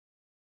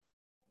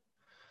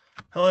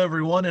Hello,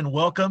 everyone, and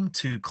welcome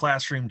to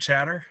Classroom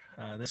Chatter.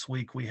 This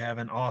week we have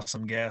an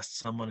awesome guest,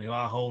 someone who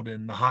I hold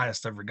in the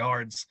highest of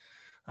regards,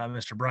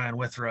 Mr. Brian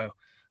Withrow.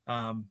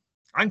 I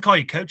can call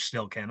you Coach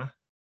still, can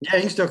Yeah,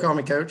 you can still call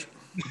me coach.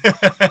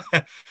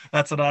 I?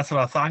 That's what I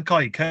thought. I can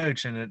call you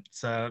Coach, and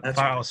That's I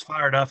right. was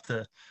fired up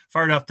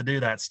to do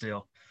that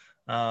still.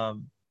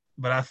 Um,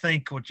 but I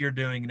think what you're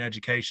doing in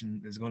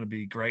education is going to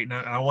be great, and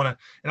I want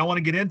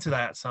to get into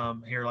that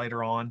some here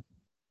later on.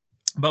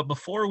 But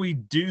before we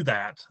do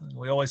that,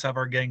 we always have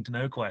our getting to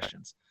know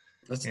questions,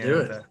 Let's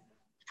do and it.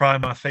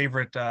 probably my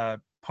favorite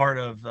part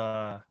of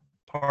the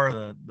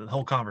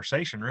whole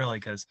conversation, really,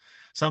 because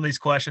some of these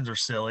questions are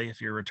silly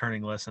if you're a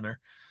returning listener,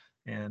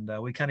 and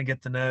we kind of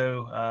get to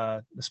know,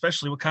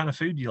 especially what kind of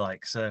food you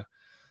like. So,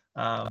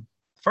 um,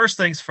 first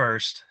things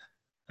first,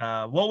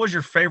 what was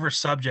your favorite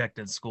subject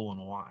in school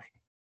and why?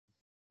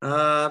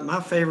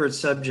 My favorite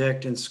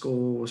subject in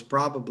school was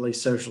probably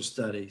social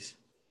studies,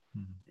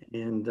 Mhm.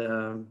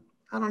 and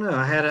I don't know.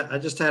 I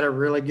just had a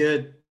really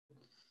good.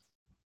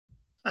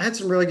 I had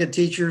some really good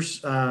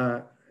teachers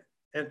at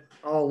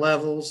all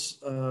levels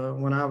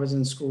when I was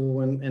in school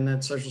in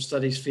that social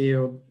studies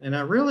field, and I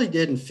really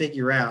didn't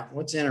figure out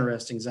what's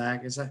interesting,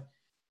 Zach, is I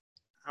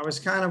was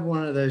kind of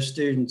one of those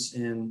students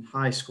in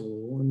high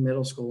school and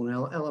middle school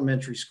and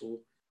elementary school.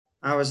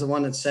 I was the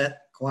one that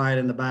sat quiet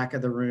in the back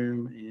of the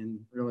room and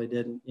really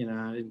didn't,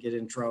 I didn't get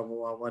in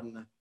trouble. I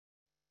wasn't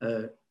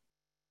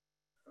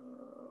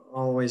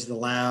always the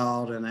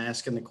loud and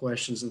asking the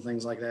questions and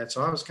things like that.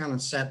 So I was kind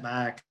of sat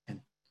back.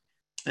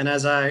 And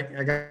as I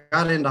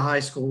got into high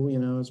school,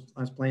 I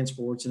was playing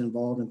sports and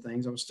involved in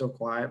things. I was still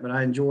quiet, but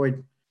I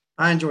enjoyed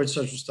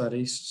social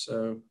studies.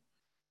 So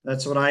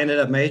that's what I ended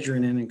up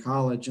majoring in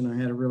college. And I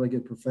had a really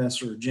good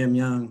professor, Jim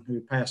Young, who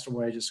passed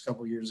away just a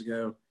couple of years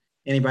ago.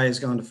 Anybody who's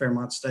gone to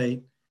Fairmont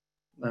State,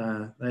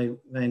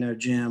 they know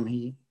Jim.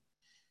 He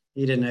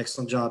did an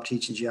excellent job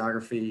teaching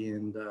geography,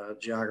 and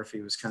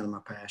geography was kind of my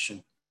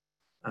passion.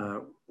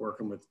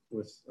 Working with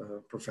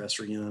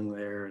Professor Young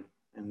there,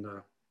 and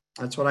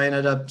that's what I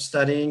ended up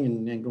studying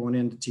and going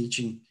into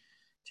teaching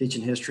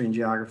history and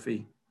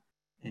geography,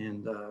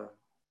 and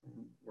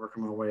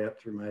working my way up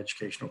through my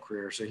educational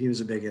career. So he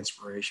was a big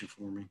inspiration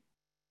for me.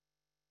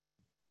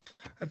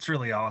 That's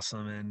really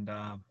awesome, and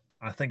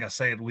I think I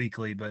say it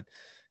weekly, but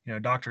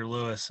Dr.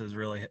 Lewis has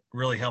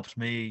really helped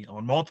me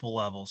on multiple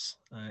levels,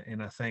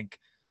 and I think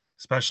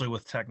especially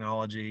with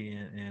technology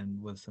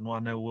and well, I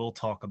know we'll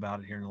talk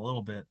about it here in a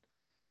little bit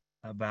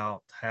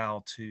about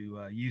how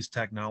to use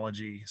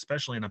technology,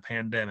 especially in a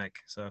pandemic.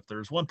 So if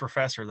there's one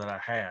professor that I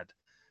had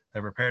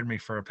that prepared me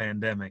for a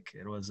pandemic,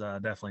 it was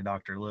definitely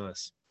Dr.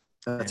 Lewis.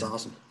 That's And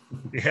awesome.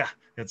 yeah,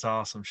 it's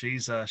awesome.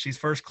 She's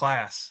first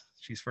class.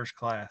 She's first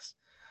class.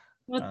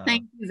 Well, Uh,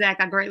 thank you, Zach.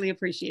 I greatly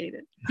appreciate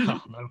it.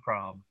 no, no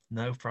problem.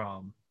 No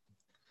problem.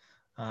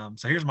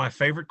 So here's my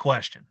favorite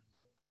question,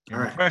 All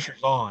and the right.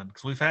 pressure's on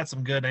because we've had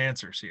some good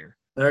answers here.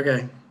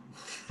 Okay.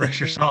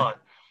 Pressure's on.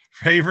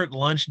 Favorite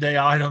lunch day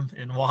item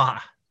and why?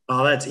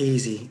 Oh, that's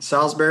easy.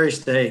 Salisbury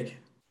steak.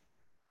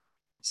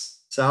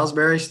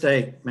 Salisbury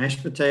steak,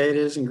 mashed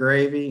potatoes and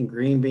gravy and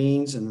green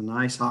beans and a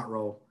nice hot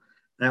roll.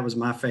 That was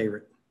my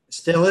favorite.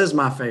 Still is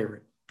my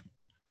favorite.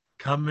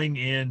 Coming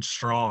in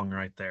strong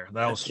right there.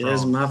 That was That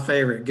is strong. my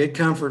favorite. Good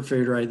comfort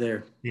food right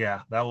there.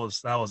 Yeah, that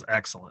was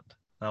excellent.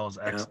 That was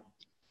Yeah, excellent.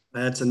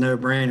 that's a no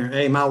brainer.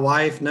 Hey, my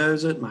wife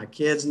knows it. My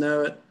kids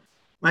know it.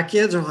 My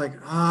kids are like,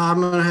 oh, I'm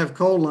going to have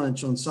cold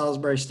lunch on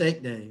Salisbury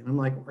steak day. And I'm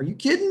like, are you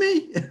kidding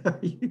me? Are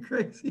you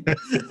crazy?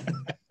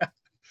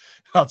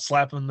 I'll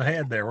slap him in the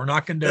head there. We're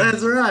not That's condoning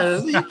it.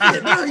 right. You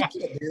can't. No, you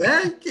can't do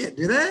that. You can't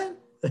do that.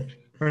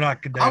 We're not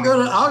I'll condoning go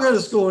to that. I'll go to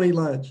school and eat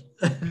lunch.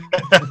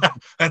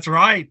 That's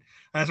right.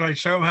 That's right.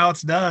 Show them how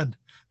it's done.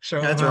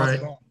 Show them That's how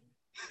it's right.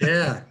 done.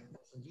 Yeah.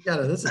 You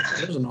gotta there's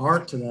an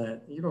art to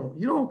that. You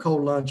don't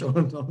cold lunch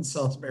on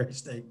Salisbury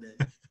steak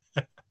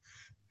day.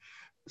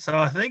 So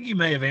I think you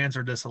may have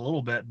answered this a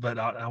little bit, but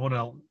I want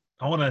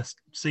to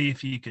see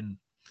if you can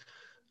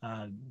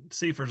uh,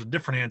 see if there's a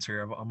different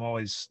answer. I'm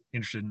always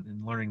interested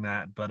in learning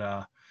that.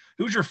 But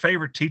who's your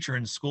favorite teacher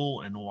in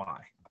school and why?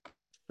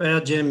 Well,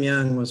 Jim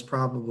Young was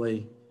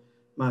probably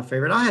my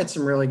favorite. I had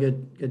some really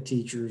good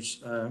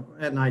teachers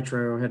at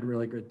Nitro. Had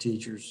really good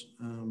teachers,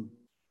 and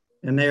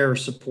they were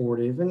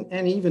supportive.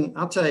 And even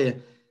I'll tell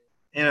you,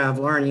 I've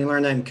learned you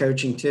learn that in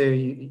coaching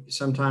too.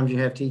 Sometimes you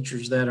have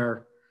teachers that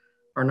are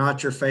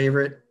not your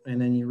favorite, and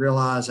then you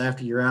realize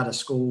after you're out of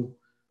school,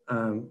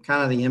 kind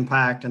of the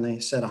impact, and they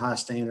set a high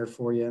standard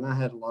for you. And I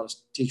had a lot of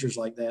teachers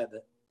like that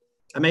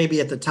maybe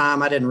at the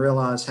time I didn't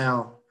realize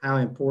how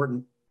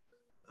important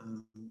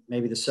um,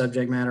 maybe the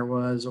subject matter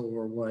was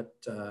or what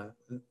the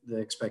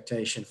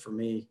expectation for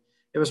me.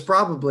 It was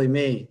probably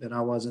me that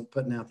I wasn't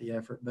putting out the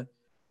effort, but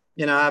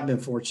I've been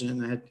fortunate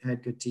and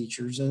had good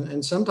teachers,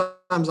 and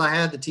sometimes I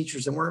had the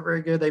teachers that weren't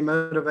very good. They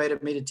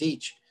motivated me to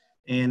teach,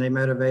 and they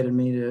motivated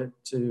me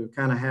to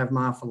kind of have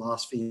my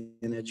philosophy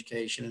in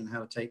education and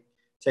how to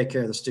take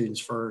care of the students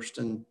first.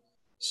 And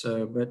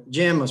so, but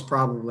Jim was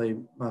probably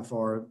by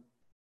far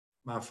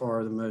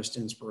the most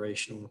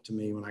inspirational to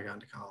me when I got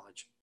into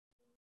college.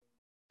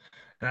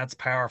 That's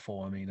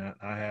powerful. I mean,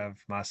 I have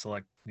my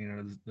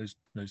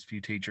those few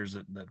teachers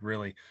that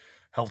really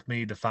helped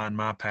me define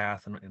my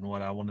path and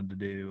what I wanted to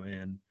do.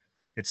 And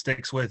it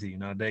sticks with you.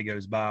 A day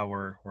goes by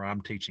where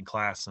I'm teaching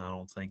class and I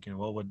don't think,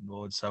 what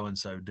would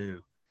so-and-so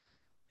do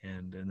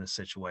and in this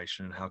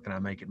situation, and how can I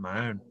make it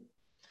my own?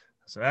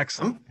 So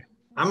excellent.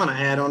 I'm going to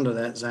add on to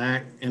that,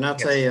 Zach. And I'll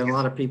tell Yes. you, a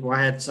lot of people,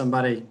 I had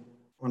somebody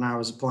when I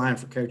was applying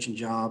for coaching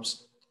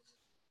jobs,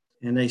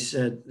 and they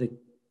said,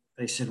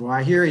 well,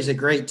 I hear he's a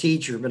great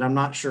teacher, but I'm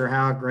not sure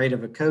how great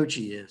of a coach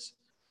he is.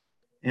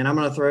 And I'm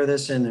going to throw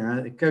this in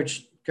there.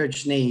 Coach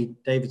Sneed,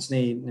 David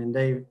Sneed,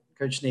 and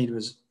Coach Sneed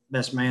was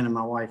best man in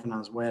my wife and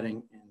I's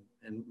wedding,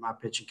 and my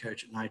pitching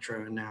coach at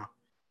Nitro. And now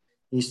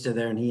he's still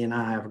there, and he and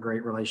I have a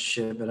great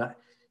relationship. But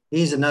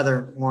he's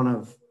another one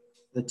of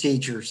the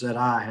teachers that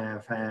I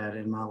have had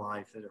in my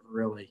life that have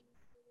really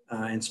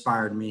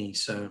inspired me.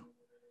 So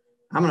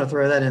I'm going to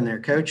throw that in there.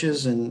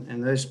 Coaches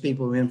and those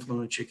people who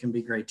influence you can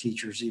be great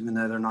teachers, even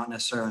though they're not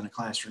necessarily in the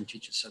classroom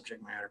teaching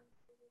subject matter.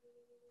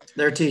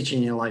 They're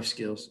teaching you life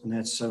skills, and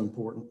that's so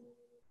important.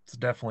 It's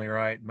definitely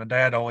right. My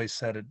dad always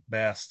said it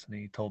best, and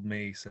he told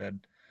me, he said,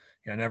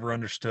 I never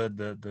understood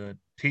the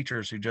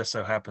teachers who just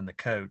so happen to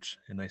coach,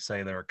 and they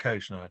say they're a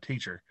coach, not a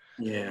teacher.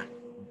 Yeah.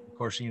 Of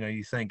course,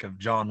 you think of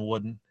John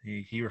Wooden.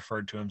 He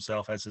referred to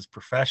himself as his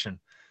profession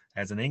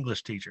as an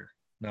English teacher,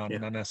 not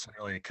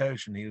necessarily a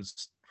coach, and he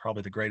was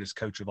probably the greatest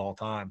coach of all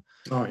time.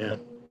 Oh, yeah.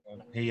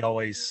 But he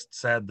always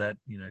said that,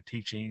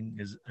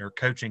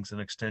 coaching's an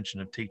extension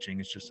of teaching.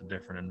 It's just a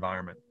different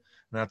environment.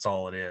 And that's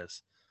all it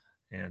is.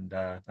 And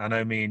I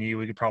know me and you,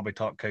 we could probably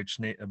talk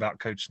about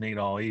Coach Snead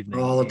all evening.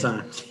 All the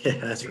time. Yeah,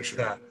 that's for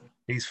sure.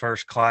 He's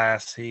first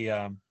class.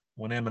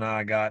 When him and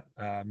I got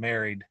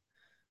married,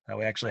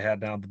 we actually had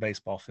down at the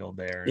baseball field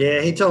there.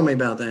 Yeah, he told me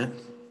about that.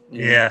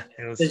 Yeah.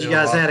 You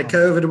guys had a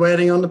COVID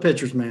wedding on the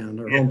pitcher's mound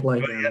or home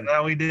plate. Yeah,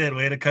 no, we did.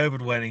 We had a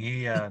COVID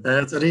wedding.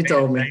 That's what he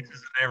told me. And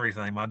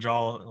everything. My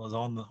jaw was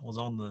on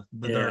the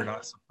dirt. I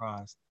was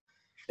surprised.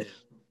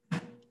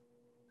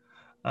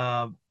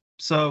 Yeah.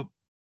 So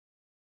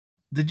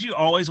did you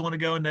always want to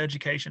go into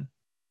education?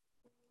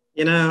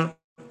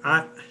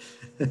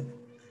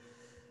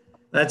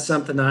 That's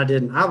something that I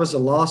didn't. I was a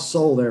lost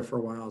soul there for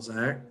a while,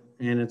 Zach.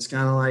 And it's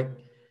kind of like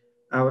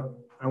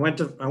I went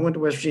to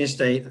West Virginia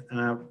State,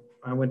 and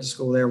I went to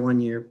school there 1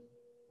 year,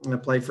 and I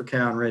played for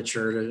Cal in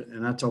redshirt.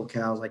 And I told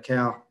Cal, I was like,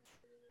 Cal,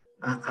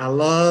 I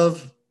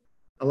love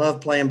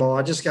playing ball.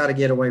 I just got to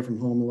get away from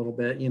home a little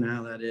bit. You know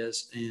how that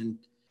is. And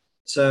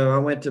so I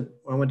went to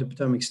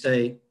Potomac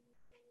State.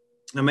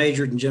 I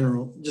majored in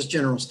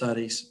general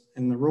studies,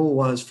 and the rule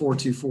was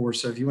 4.24.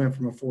 So if you went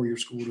from a 4-year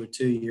school to a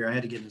 2-year, I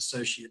had to get an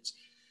associate's,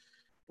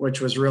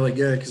 which was really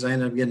good because I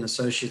ended up getting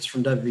associates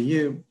from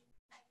WVU.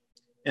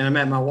 And I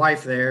met my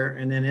wife there,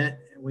 and then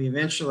we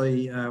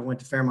eventually went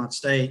to Fairmont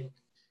State,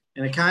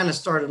 and it kind of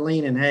started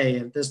leaning, hey,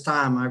 at this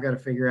time I've got to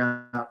figure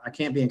out, I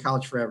can't be in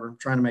college forever. I'm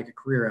trying to make a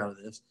career out of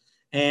this.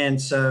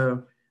 And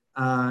so,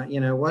 how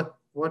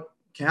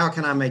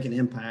can I make an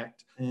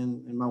impact?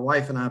 And my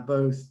wife and I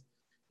both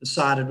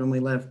decided when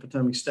we left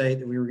Potomac State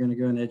that we were going to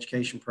go in the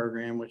education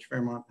program, which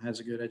Fairmont has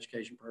a good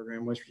education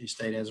program. West Virginia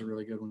State has a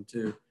really good one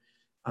too.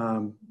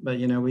 But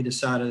we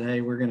decided,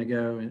 hey, we're going to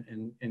go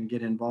and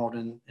get involved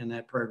in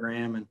that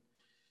program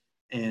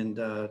and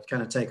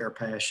kind of take our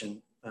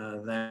passion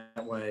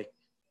that way.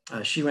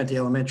 She went the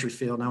elementary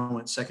field, and I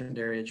went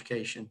secondary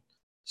education.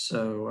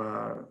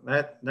 So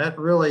that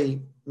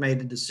really made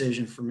the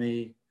decision for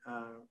me.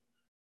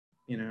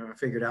 I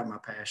figured out my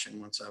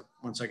passion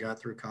once I got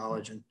through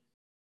college, and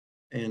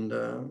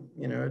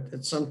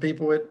it's some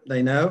people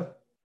they know,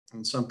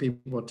 and some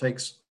people it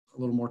takes a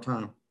little more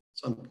time.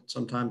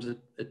 Sometimes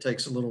it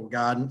takes a little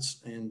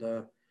guidance, and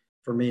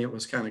for me it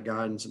was kind of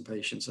guidance and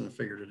patience, and I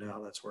figured it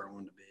out. That's where I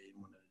wanted to be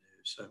and wanted to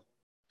do. So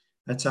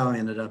that's how I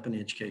ended up in the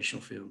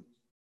educational field.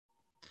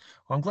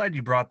 Well, I'm glad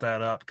you brought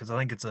that up because I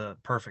think it's a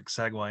perfect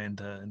segue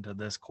into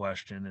this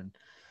question, and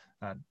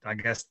I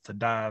guess to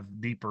dive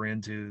deeper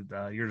into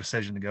your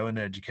decision to go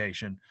into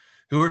education.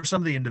 Who are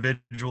some of the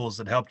individuals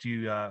that helped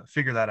you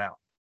figure that out?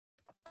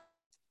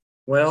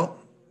 Well,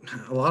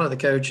 a lot of the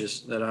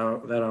coaches that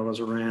I was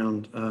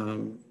around,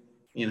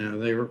 they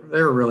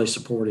were really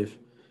supportive.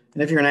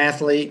 And if you're an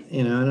athlete,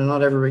 and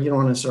not everybody, you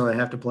don't necessarily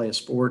have to play a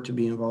sport to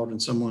be involved in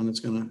someone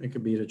it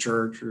could be at a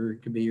church, or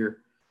it could be your,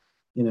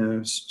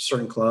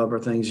 certain club or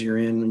things you're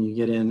in when you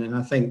get in. And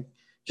I think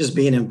just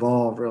being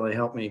involved really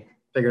helped me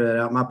figure that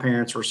out. My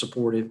parents were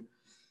supportive,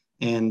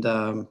 and,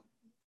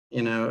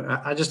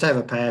 I just have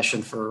a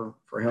passion for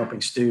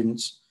helping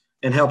students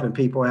and helping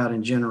people out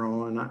in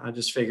general. And I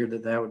just figured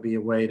that would be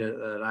a way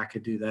that I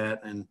could do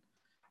that, and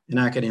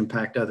I could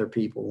impact other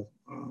people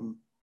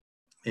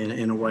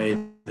in a way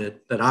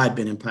that I'd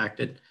been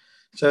impacted.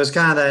 So it's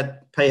kind of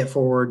that pay it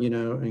forward,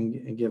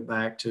 and give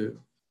back to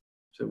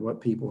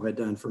what people had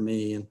done for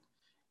me. And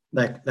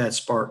that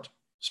sparked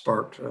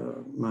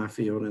my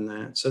field in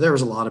that. So there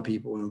was a lot of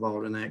people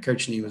involved in that.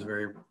 Coach Nee was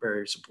very,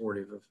 very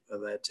supportive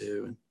of that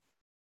too.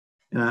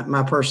 And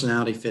my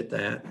personality fit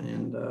that.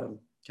 And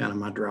kind of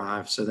my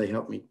drive. So they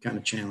helped me kind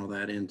of channel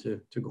that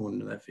into going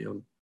into that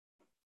field.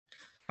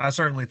 I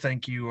certainly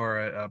think you are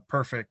a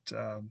perfect,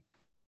 well,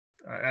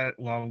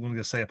 I'm going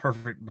to say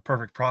the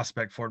perfect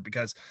prospect for it,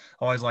 because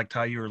I always liked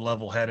how you were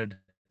level-headed.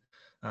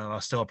 I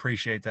still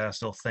appreciate that. I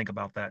still think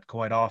about that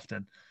quite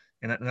often,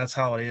 and that's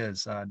how it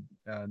is. I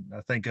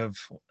think of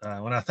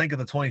when I think of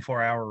the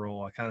 24-hour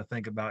rule, I kind of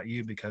think about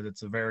you, because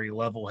it's a very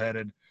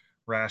level-headed,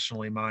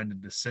 rationally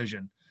minded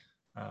decision.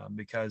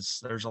 Because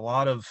there's a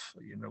lot of,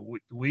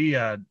 we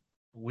have,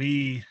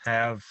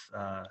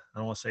 I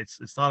don't want to say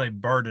it's not a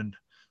burden,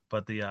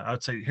 but I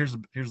would say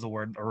here's the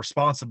word, a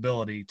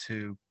responsibility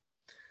to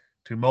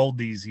mold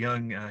these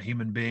young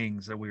human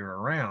beings that we are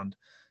around.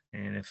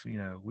 And if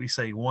we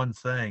say one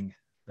thing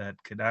that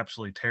could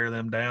absolutely tear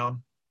them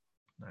down,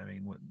 I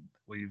mean,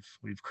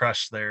 we've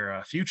crushed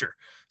their future.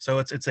 So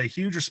it's a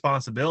huge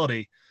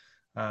responsibility,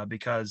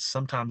 because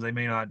sometimes they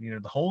may not, the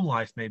whole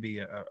life may be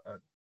a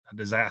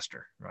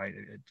disaster, right?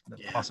 The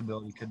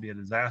possibility could be a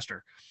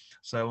disaster.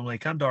 So when they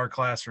come to our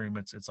classroom,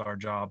 it's our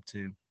job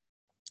to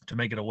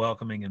make it a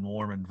welcoming and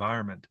warm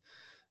environment.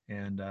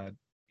 And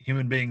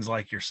human beings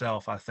like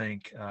yourself, I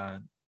think,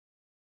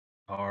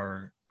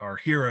 are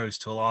heroes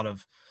to a lot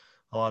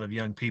of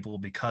young people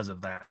because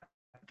of that,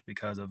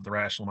 because of the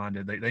rational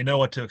minded. They know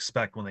what to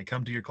expect when they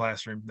come to your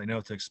classroom. They know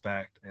what to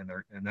expect, and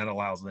that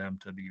allows them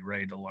to be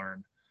ready to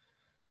learn.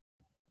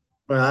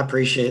 Well, I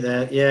appreciate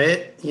that. Yeah,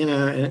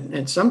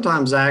 and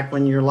sometimes, Zach,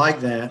 when you're like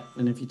that,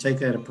 and if you take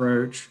that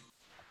approach,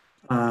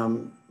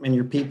 and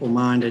you're people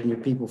minded and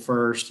you're people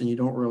first, and you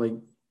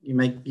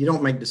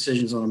don't make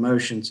decisions on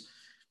emotions.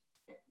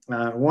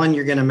 One,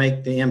 you're going to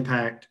make the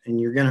impact, and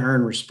you're going to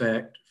earn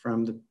respect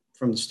from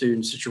the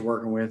students that you're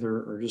working with,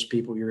 or just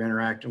people you're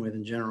interacting with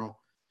in general.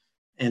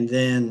 And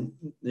then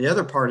the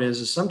other part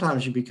is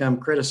sometimes you become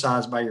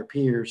criticized by your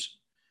peers,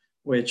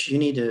 which you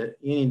need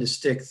to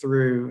stick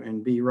through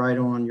and be right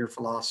on your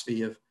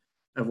philosophy of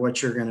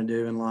what you're going to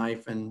do in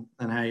life, and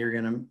how you're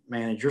going to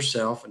manage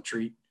yourself and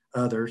treat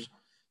others,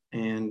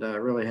 and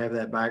really have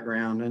that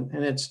background.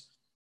 And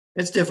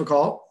it's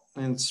difficult,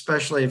 and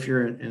especially if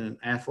you're in an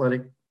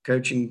athletic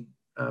coaching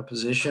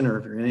position, or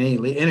if you're in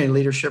any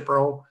leadership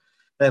role,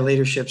 that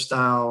leadership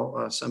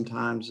style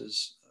sometimes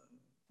is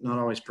not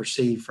always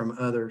perceived from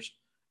others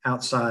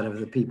outside of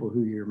the people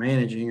who you're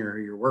managing or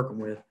who you're working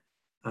with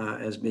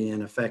as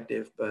being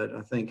effective. But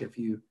I think if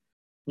you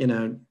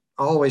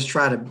always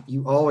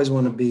you always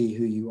want to be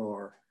who you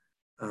are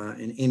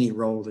in any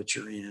role that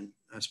you're in,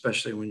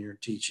 especially when you're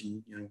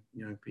teaching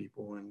young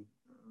people, and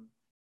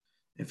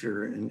if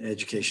you're in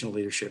educational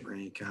leadership or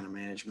any kind of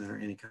management or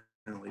any kind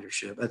of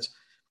leadership.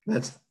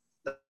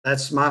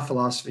 That's my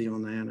philosophy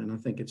on that, and I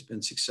think it's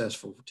been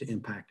successful to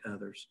impact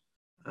others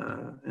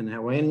in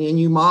that way. And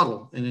you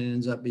model, and it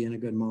ends up being a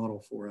good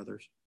model for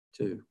others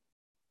too.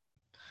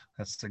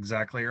 That's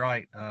exactly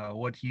right.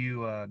 What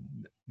you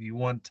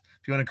want,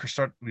 if you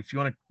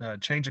want to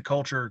change a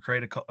culture or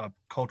create a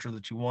culture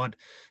that you want,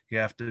 you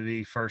have to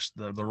be first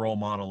the role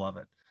model of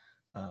it.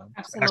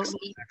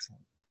 Absolutely.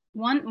 Excellent.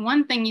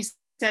 One thing you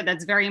said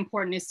that's very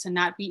important is to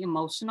not be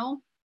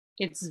emotional.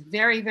 It's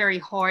very, very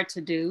hard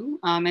to do.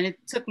 And it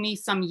took me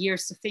some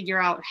years to figure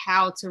out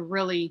how to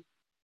really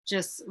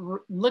just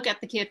look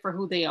at the kid for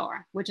who they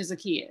are, which is a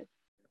kid,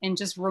 and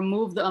just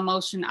remove the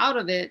emotion out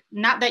of it.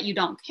 Not that you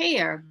don't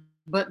care,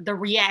 but the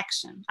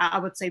reaction, I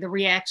would say the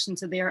reaction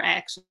to their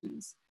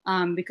actions.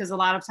 Because a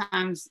lot of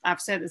times,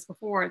 I've said this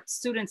before,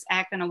 students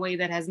act in a way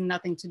that has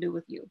nothing to do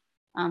with you.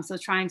 So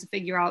trying to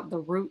figure out the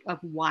root of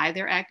why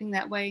they're acting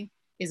that way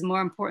is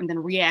more important than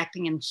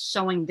reacting and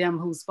showing them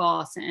who's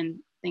boss and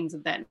things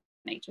of that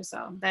nature.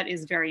 So that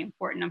is very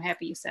important. I'm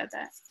happy you said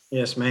that.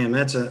 Yes, ma'am.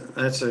 That's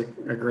a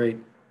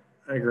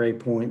great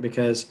point,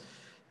 because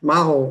my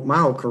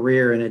whole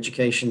career in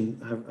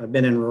education, I've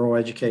been in rural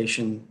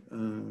education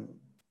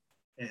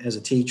as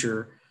a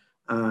teacher,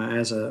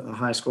 as a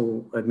high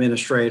school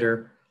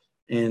administrator,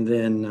 and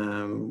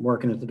then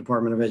working at the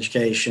Department of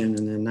Education.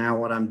 And then now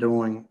what I'm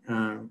doing,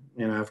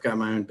 I've got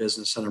my own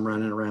business that I'm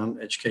running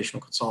around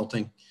educational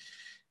consulting.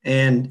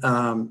 And,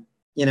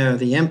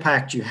 the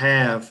impact you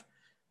have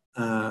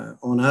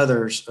on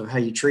others of how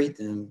you treat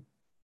them,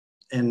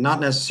 and not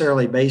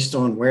necessarily based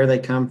on where they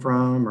come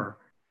from, or,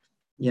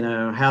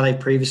 how they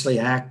previously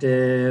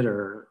acted,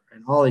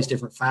 and all these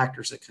different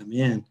factors that come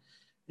in.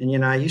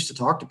 And, I used to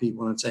talk to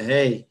people and I'd say,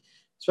 hey,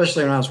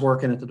 especially when I was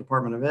working at the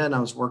Department of Ed, and I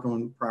was working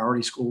on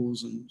priority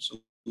schools and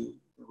some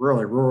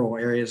really rural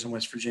areas in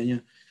West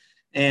Virginia.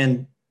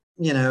 And,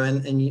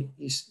 and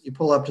you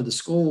pull up to the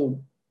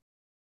school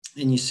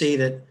and you see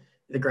that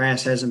the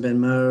grass hasn't been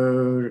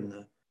mowed,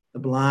 and the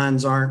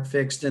blinds aren't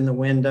fixed in the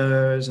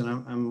windows. And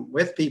I'm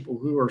with people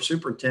who are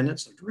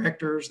superintendents, they're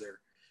directors,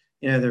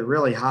 they're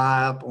really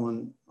high up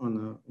on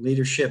the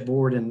leadership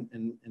board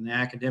in the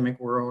academic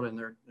world, in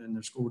their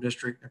school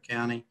district, their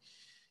county.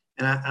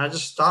 And I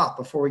just stop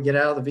before we get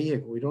out of the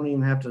vehicle. We don't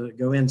even have to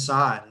go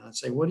inside. And I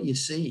say, what do you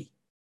see?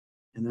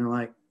 And they're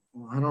like,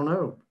 well, I don't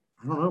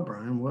know,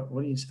 Brian. What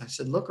do you see? I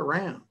said, look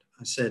around.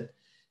 I said,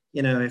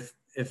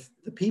 if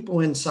the people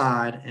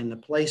inside and the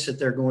place that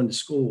they're going to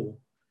school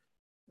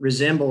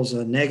resembles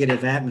a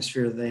negative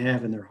atmosphere that they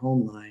have in their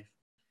home life,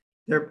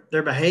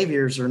 their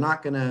behaviors are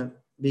not going to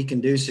be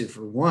conducive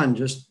for one,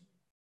 just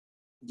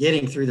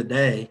getting through the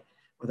day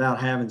without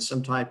having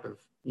some type of,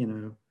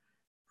 a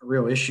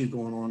real issue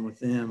going on with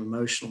them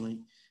emotionally.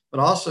 But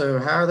also,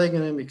 how are they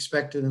going to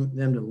expect them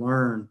to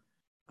learn,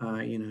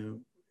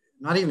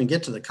 not even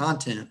get to the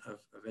content of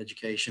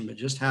education, but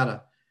just how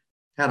to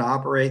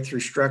operate through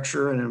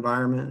structure and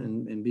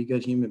environment and be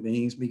good human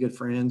beings, be good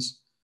friends.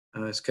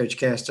 As Coach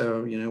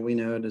Casto, we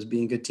know it as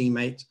being good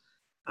teammates.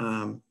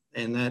 And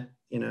that,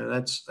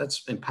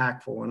 that's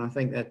impactful. And I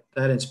think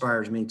that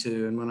inspires me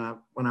too. And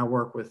when I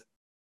work with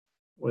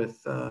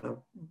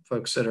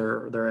folks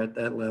they're at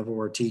that level,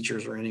 or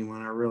teachers or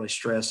anyone, I really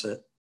stress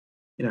it.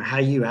 How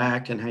you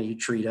act and how you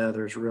treat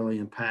others really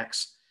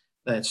impacts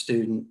that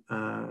student.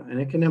 And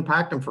it can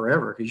impact them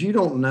forever, because you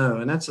don't know.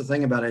 And that's the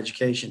thing about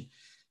education.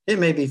 It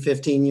may be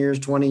 15 years,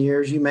 20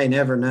 years. You may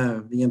never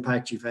know the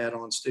impact you've had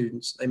on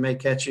students. They may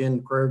catch you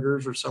in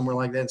Kroger's or somewhere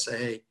like that and say,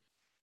 "Hey,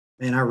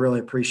 man, I really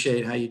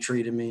appreciate how you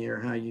treated me," or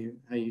how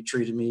you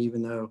treated me,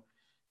 even though,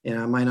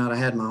 I might not have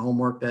had my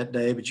homework that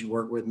day, but you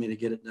worked with me to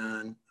get it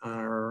done,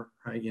 or,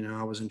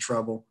 I was in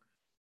trouble.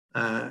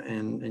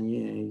 And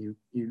you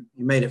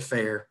made it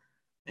fair,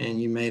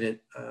 and you made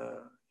it,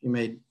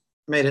 made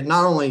it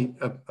not only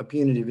a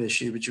punitive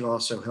issue, but you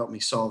also helped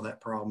me solve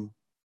that problem.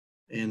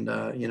 And,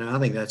 I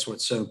think that's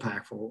what's so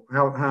impactful,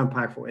 how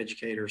impactful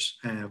educators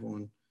have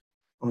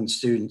on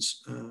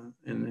students.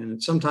 And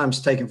it's sometimes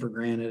taken for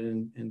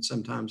granted, and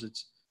sometimes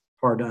it's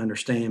hard to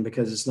understand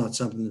because it's not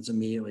something that's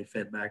immediately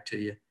fed back to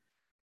you.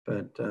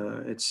 But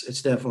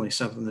it's definitely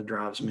something that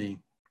drives me.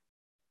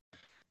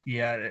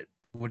 Yeah,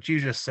 what you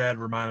just said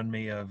reminded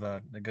me of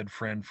a good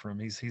friend from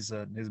his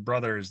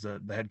brother is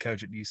the head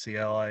coach at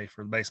UCLA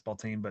for the baseball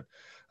team, but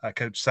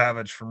Coach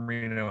Savage from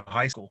Reno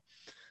High School.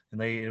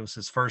 And it was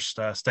his first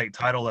state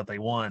title that they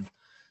won.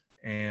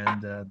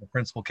 And the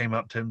principal came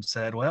up to him and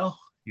said, "Well,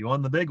 you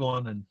won the big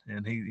one."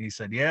 And he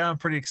said, "Yeah, I'm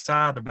pretty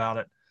excited about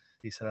it."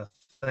 He said,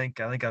 I think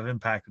I've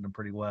impacted him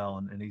pretty well."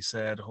 And he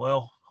said,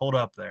 "Well, hold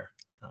up there.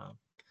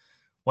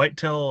 Wait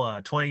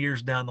till 20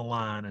 years down the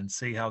line and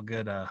see how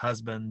good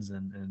husbands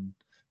and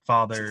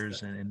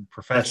fathers and That's the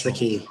professionals."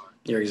 key.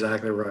 You're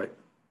exactly right.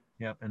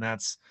 Yep. And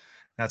that's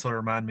what it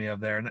reminded me of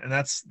there. And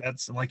that's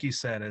like you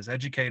said, as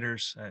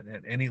educators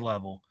at any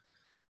level,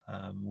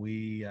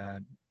 we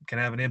can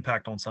have an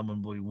impact on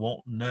someone, but we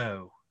won't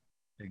know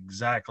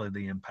exactly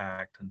the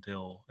impact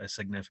until a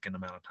significant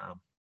amount of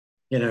time.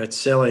 It's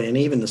silly. And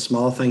even the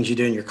small things you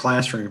do in your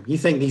classroom, you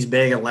think these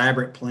big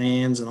elaborate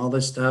plans and all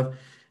this stuff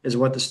is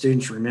what the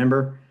students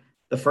remember.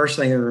 The first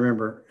thing they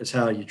remember is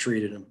how you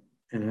treated them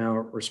and how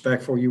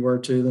respectful you were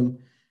to them,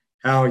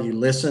 how you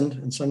listened.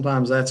 And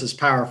sometimes that's as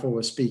powerful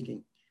as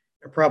speaking.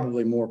 They're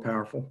probably more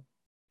powerful.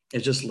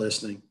 It's just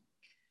listening.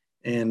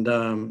 And,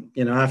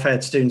 I've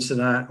had students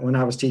that when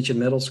I was teaching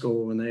middle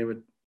school, and a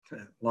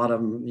lot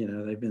of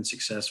them, they've been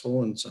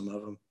successful, and some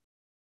of them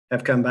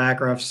have come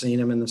back, or I've seen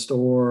them in the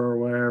store or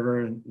wherever,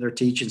 and they're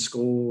teaching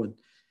school, and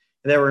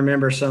they'll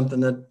remember something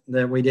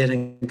that we did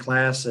in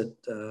class that,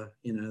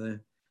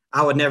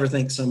 I would never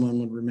think someone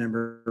would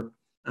remember,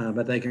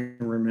 but they can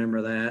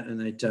remember that, and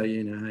they tell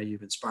you, how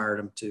you've inspired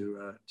them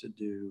to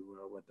do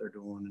what they're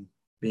doing and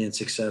being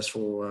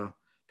successful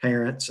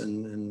parents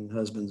and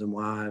husbands and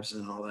wives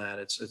and all that.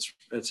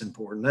 It's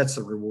important. That's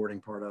the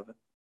rewarding part of it.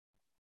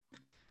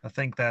 I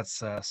think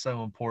that's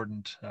so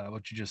important,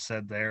 what you just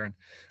said there. And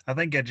I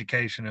think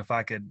education, if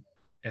I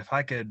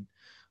could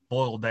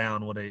boil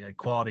down what a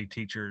quality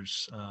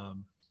teacher's,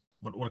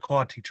 what a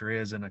quality teacher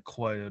is in a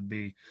quote, it would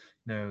be,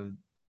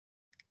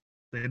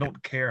 they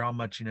don't care how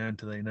much you know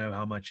until they know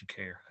how much you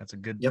care. That's a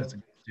good, Yep. that's a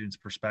good student's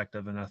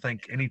perspective. And I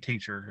think any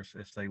teacher,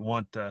 if they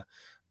want to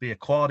be a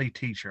quality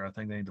teacher, I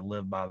think they need to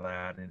live by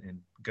that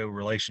and go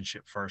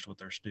relationship first with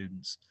their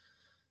students.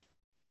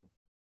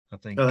 I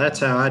think. Well, that's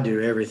how I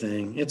do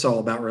everything. It's all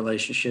about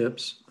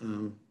relationships.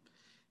 A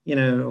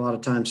lot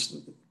of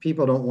times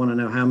people don't want to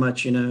know how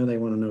much you know; they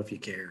want to know if you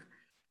care,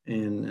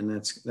 and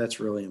that's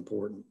really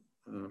important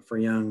for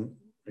young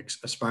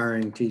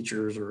aspiring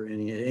teachers or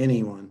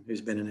anyone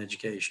who's been in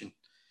education.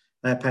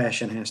 That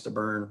passion has to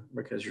burn,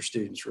 because your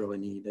students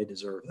really they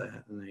deserve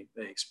that, and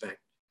they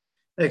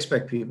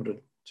expect people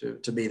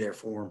to be there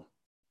for them.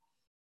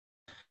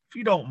 If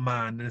you don't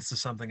mind, this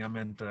is something I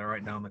meant to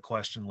write down the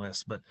question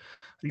list, but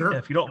Sure.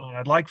 if you don't mind,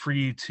 I'd like for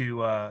you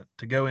to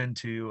go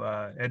into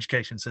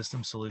education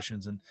system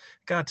solutions and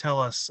kind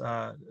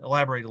of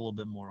elaborate a little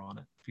bit more on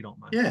it, if you don't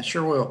mind. Yeah,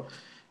 sure will.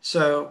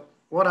 So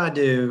what I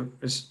do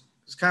is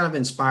kind of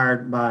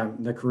inspired by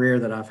the career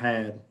that I've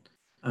had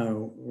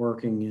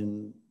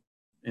working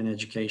in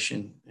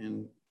education.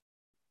 And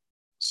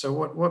so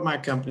what my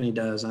company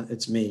does,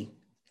 it's me.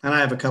 And I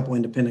have a couple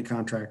independent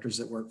contractors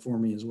that work for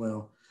me as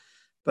well.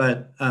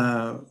 But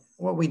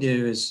what we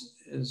do is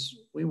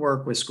we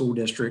work with school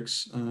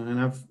districts, and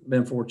I've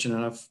been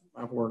fortunate.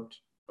 I've worked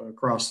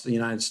across the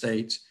United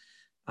States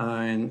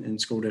in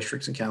school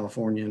districts in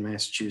California and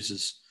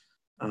Massachusetts.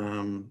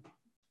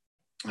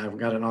 I've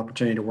got an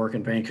opportunity to work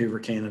in Vancouver,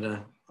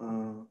 Canada,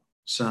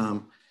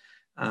 some,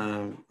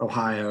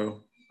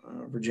 Ohio,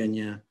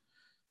 Virginia.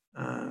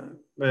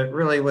 But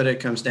really what it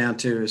comes down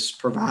to is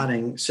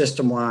providing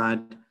systematic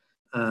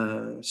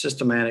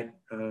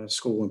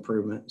school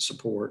improvement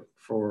support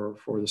for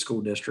the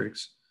school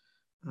districts.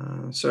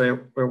 So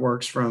it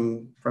works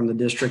from the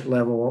district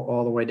level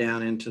all the way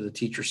down into the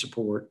teacher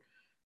support.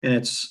 And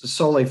it's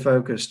solely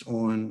focused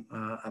on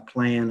a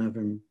plan of, I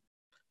don't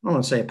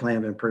want to say a plan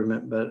of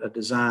improvement, but a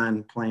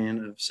design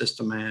plan of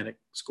systematic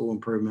school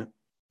improvement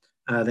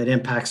that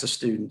impacts the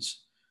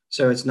students.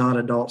 So it's not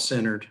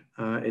adult-centered.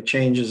 It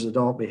changes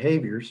adult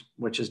behaviors,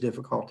 which is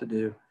difficult to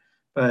do,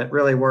 but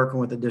really working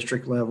with the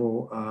district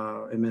level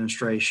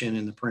administration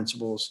and the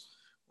principals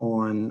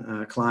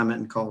on climate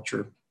and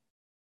culture,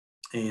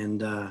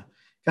 and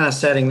kind of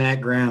setting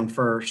that ground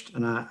first.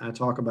 And I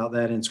talk about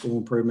that in school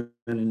improvement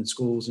and in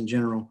schools in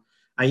general.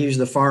 I use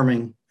the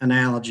farming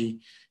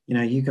analogy. You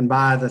know, you can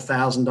buy the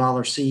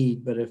 $1,000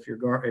 seed, but if your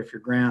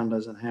ground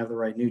doesn't have the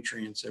right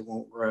nutrients, it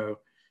won't grow.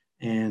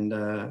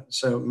 And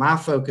so my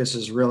focus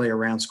is really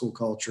around school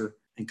culture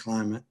and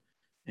climate.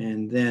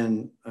 And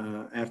then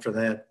after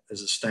that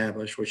is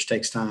established, which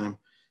takes time,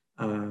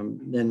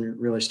 then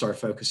really start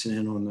focusing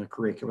in on the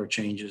curricular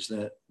changes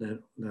that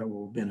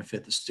will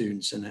benefit the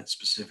students in that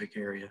specific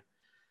area.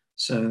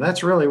 So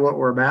that's really what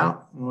we're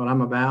about, what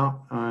I'm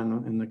about,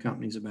 and the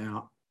company's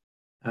about.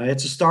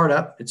 It's a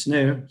startup, it's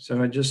new.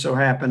 So it just so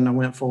happened I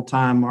went full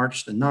time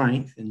March the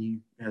 9th, and you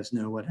guys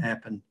know what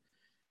happened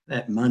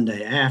that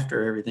Monday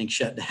after everything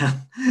shut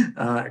down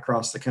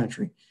across the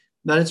country.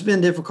 But it's been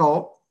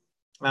difficult.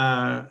 But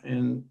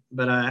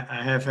I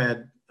have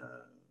had,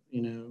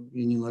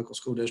 Union Local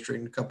School District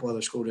and a couple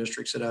other school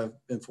districts that I've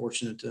been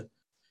fortunate to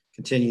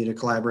continue to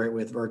collaborate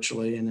with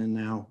virtually. And then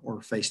now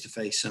we're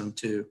face-to-face some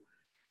too.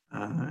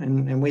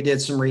 And we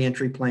did some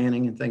reentry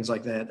planning and things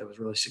like that was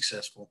really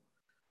successful.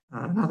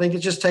 And I think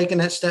it's just taking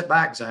that step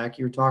back, Zach.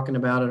 You were talking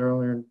about it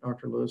earlier, and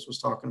Dr. Lewis was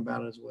talking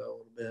about it as well a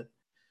little bit.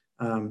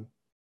 And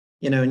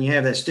you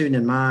have that student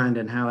in mind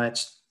and how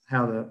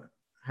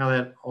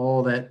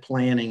all that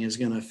planning is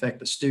going to affect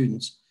the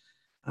students,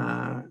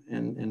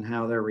 and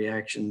how their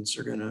reactions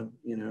are going to,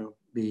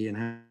 be,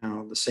 and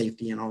how the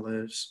safety and all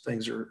those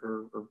things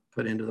are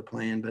put into the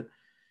plan. But,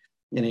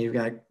 you've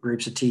got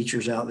groups of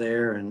teachers out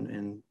there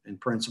and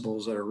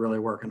principals that are really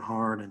working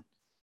hard,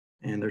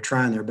 and they're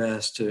trying their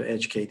best to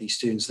educate these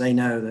students. They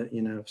know that,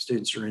 if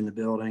students are in the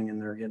building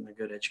and they're getting a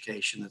good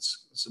education,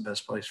 it's the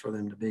best place for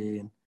them to be.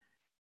 And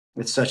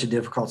it's such a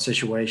difficult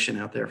situation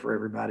out there for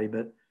everybody,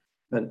 but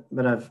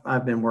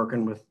I've been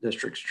working with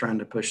districts trying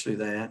to push through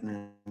that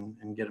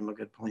and get them a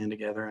good plan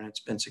together, and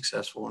it's been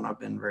successful. And I've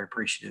been very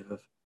appreciative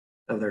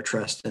of their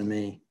trust in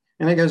me.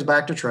 And it goes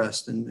back to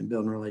trust and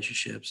building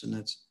relationships, and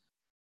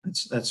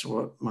that's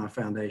what my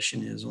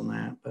foundation is on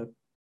that. But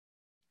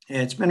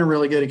yeah, it's been a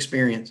really good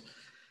experience.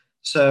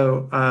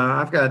 So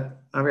I've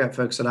got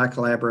folks that I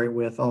collaborate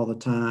with all the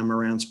time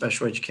around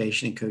special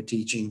education and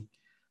co-teaching,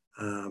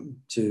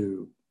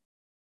 to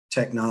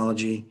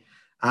technology.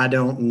 I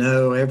don't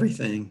know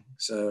everything.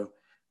 So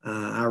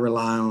I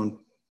rely on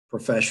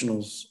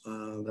professionals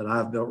that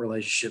I've built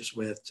relationships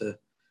with to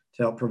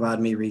help provide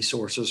me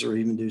resources, or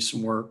even do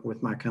some work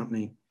with my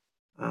company,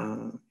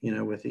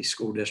 with these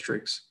school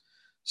districts.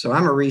 So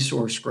I'm a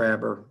resource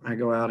grabber. I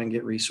go out and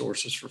get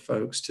resources for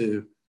folks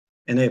too,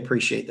 and they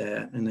appreciate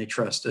that and they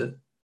trust it.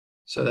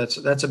 So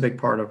that's a big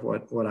part of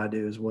what I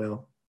do as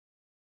well.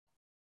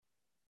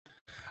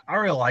 I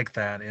really like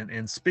that.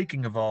 And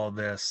speaking of all of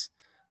this,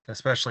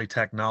 especially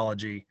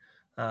technology,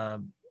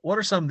 what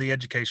are some of the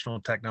educational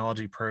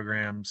technology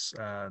programs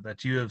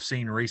that you have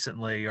seen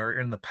recently or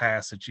in the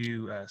past that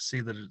you see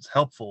that it's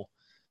helpful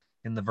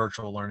in the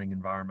virtual learning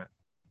environment?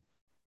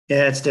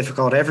 Yeah, it's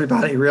difficult.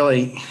 Everybody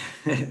really,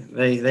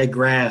 they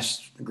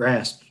grasp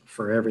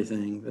for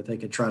everything that they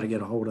could try to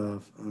get a hold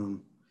of,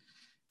 and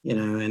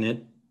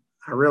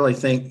I really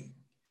think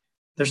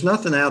there's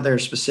nothing out there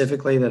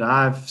specifically that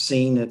I've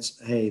seen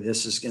that's, hey,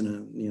 this is going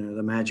to,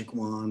 the magic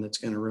wand that's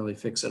going to really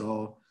fix it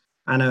all.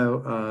 I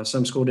know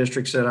some school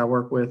districts that I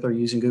work with are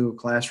using Google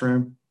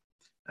Classroom,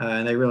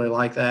 and they really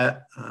like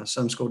that.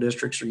 Some school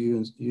districts are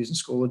using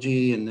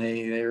Schoology, and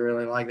they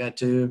really like that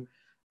too.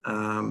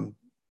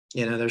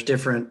 There's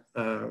different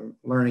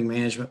learning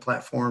management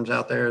platforms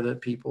out there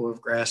that people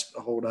have grasped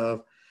a hold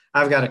of.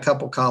 I've got a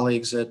couple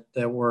colleagues that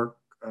work,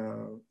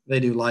 they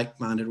do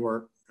like-minded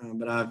work,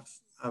 but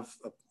I've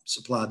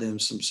supplied them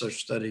some social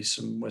studies,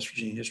 some West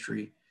Virginia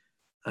history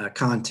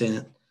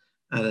content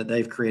that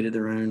they've created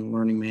their own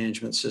learning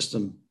management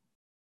system.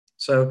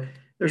 So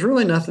there's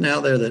really nothing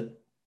out there that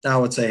I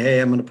would say, hey,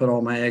 I'm going to put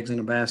all my eggs in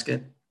a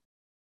basket.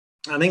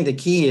 I think the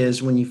key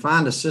is when you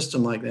find a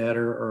system like that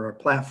or a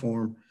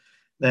platform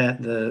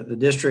that the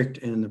district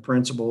and the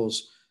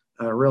principals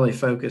really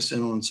focus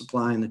in on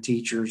supplying the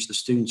teachers, the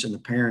students, and the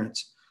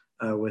parents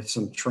with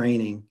some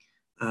training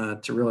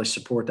to really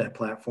support that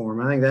platform.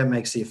 I think that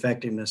makes the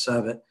effectiveness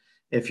of it.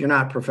 If you're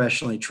not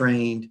professionally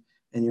trained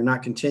and you're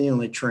not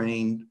continually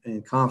trained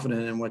and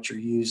confident in what you're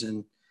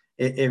using,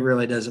 it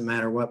really doesn't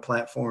matter what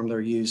platform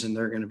they're using,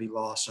 they're going to be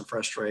lost and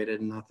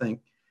frustrated. And I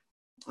think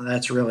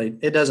that's really,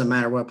 it doesn't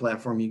matter what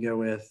platform you go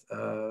with.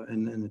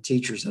 And the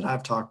teachers that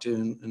I've talked to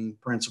and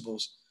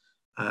principals,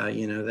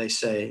 they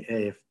say,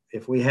 hey,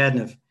 if we hadn't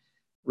have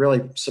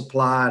really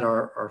supplied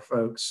our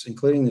folks,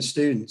 including the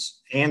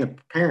students and the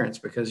parents,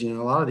 because, a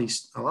lot of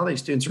these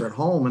students are at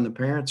home and the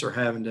parents are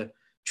having to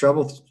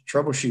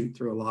troubleshoot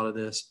through a lot of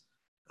this.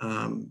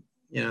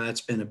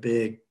 That's been a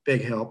big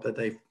help that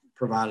they've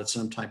provided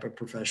some type of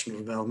professional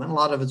development. A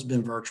lot of it's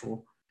been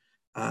virtual,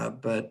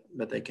 but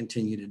they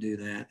continue to do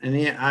that. And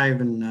I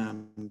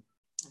even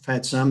I've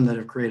had some that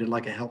have created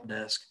like a help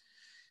desk,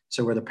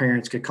 so where the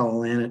parents could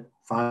call in at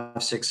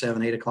 5, 6,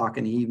 7, 8 o'clock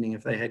in the evening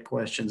if they had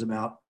questions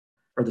about,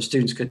 or the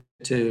students could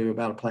too,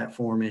 about a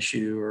platform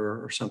issue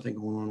or something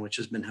going on, which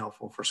has been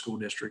helpful for school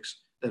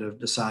districts that have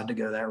decided to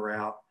go that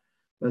route.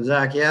 But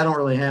Zach, I don't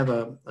really have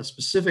a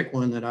specific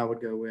one that I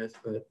would go with,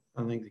 but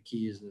I think the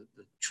key is the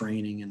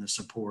training and the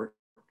support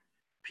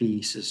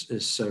piece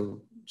is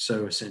so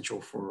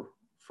essential for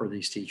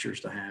these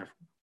teachers to have.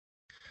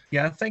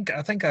 Yeah, I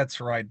think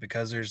that's right,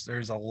 because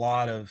there's a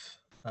lot of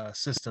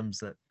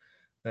systems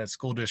that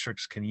school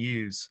districts can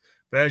use.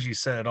 But as you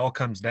said, it all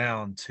comes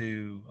down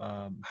to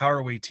how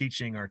are we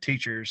teaching our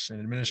teachers and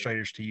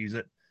administrators to use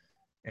it,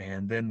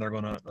 and then they're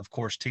going to, of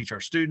course, teach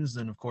our students,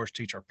 then of course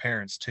teach our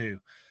parents too.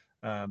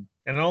 And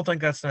I don't think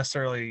that's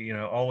necessarily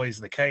always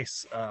the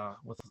case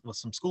with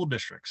some school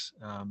districts.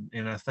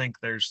 And I think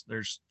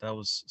that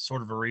was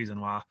sort of a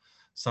reason why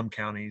some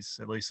counties,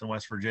 at least in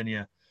West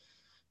Virginia,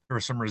 there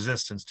was some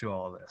resistance to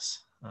all of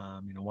this.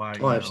 Why?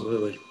 Oh,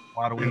 absolutely.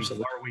 Why are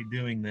we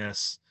doing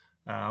this?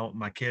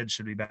 My kids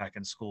should be back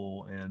in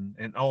school,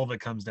 and all of it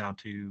comes down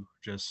to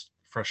just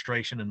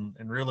frustration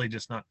and really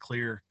just not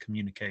clear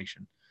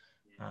communication.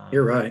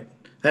 You're right.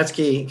 That's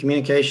key.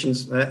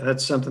 Communications.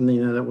 That's something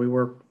that I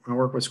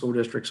work with school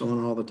districts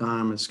on all the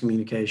time. Is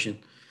communication.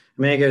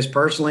 I mean, it goes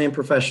personally and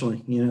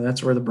professionally.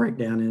 That's where the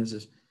breakdown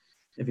is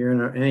if you're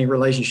in any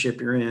relationship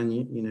you're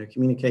in,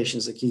 communication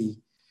is the key,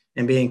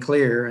 and being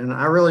clear. And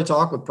I really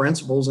talk with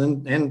principals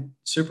and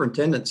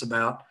superintendents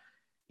about,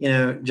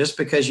 just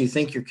because you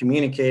think you're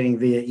communicating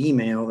via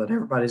email, that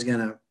everybody's going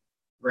to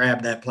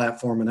grab that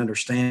platform and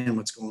understand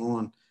what's going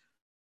on.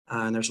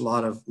 And there's a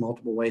lot of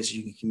multiple ways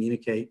you can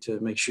communicate to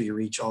make sure you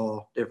reach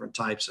all different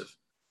types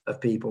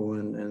of people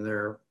and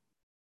their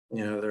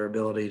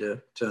ability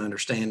to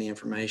understand the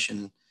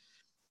information.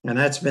 And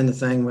that's been the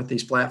thing with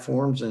these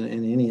platforms and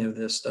any of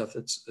this stuff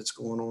that's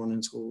going on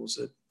in schools,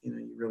 that,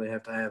 you really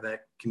have to have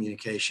that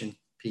communication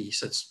piece.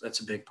 That's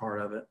a big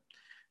part of it.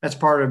 That's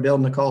part of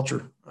building the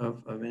culture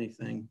of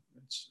anything.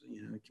 It's,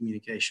 a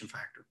communication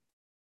factor.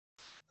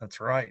 That's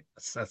right.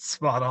 That's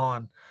spot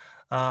on.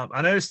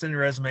 I noticed in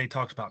your resume, you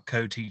talked about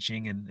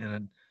co-teaching,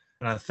 and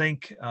I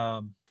think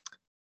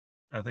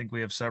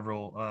we have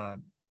several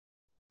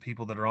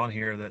people that are on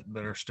here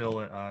that are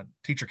still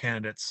teacher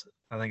candidates,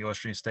 I think, at West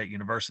Virginia State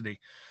University.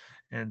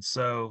 And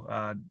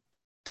so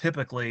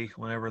typically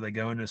whenever they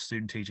go into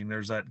student teaching,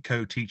 there's that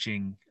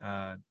co-teaching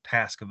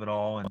task of it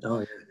all. And Oh,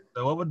 yeah.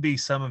 So what would be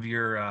some of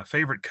your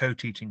favorite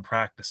co-teaching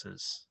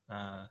practices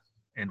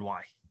and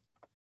why?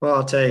 Well,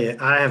 I'll tell you,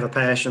 I have a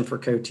passion for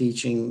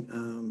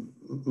co-teaching.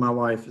 My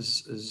wife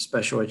is a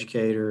special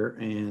educator,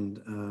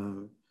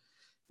 and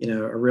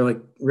a really,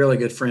 really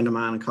good friend of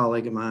mine, a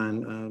colleague of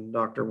mine,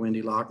 Dr.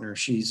 Wendy Lochner.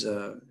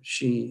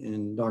 She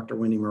and Dr.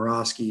 Wendy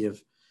Morosky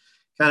have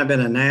kind of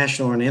been a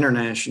national and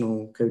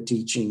international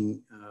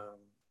co-teaching.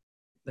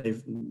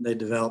 They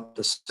developed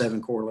the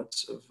 7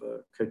 correlates of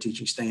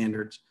co-teaching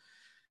standards,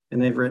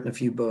 and they've written a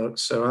few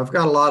books. So I've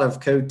got a lot of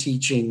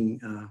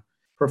co-teaching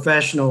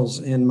professionals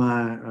in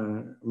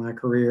my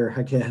career,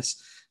 I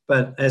guess.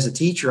 But as a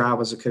teacher, I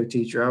was a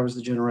co-teacher. I was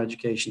the general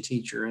education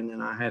teacher, and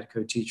then I had a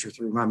co-teacher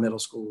through my middle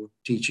school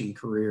teaching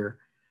career.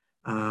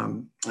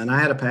 And I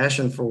had a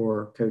passion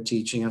for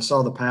co-teaching. I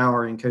saw the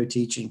power in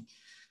co-teaching,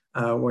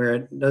 where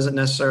it doesn't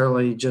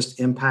necessarily just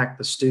impact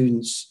the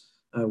students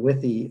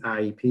with the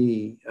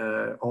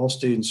IEP. All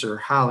students are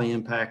highly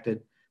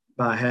impacted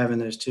by having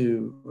those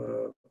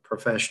 2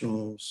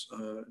 professionals,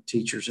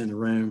 teachers in the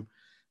room,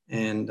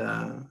 and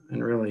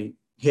really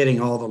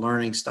hitting all the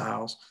learning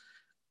styles.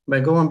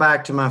 But going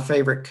back to my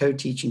favorite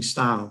co-teaching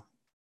style,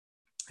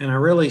 and I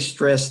really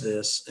stress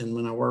this, and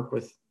when I work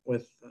with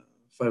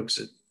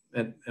folks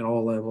at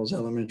all levels,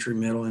 elementary,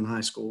 middle, and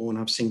high school, and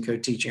I've seen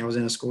co-teaching. I was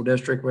in a school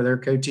district where they're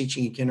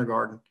co-teaching in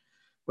kindergarten,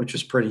 which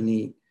was pretty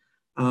neat.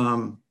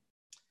 You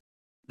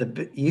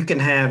can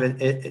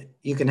have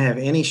you can have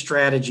any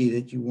strategy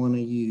that you want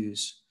to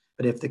use,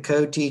 but if the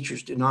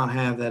co-teachers do not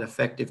have that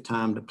effective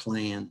time to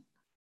plan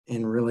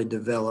and really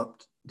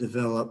develop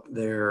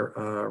their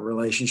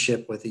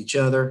relationship with each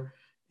other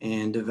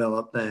and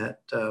develop that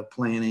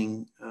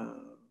planning,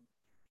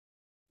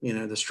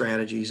 the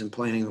strategies and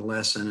planning the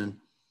lesson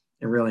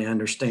and really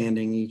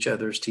understanding each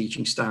other's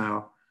teaching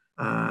style.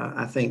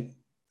 I think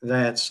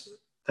that's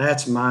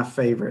my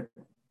favorite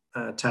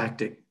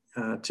tactic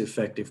to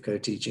effective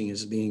co-teaching,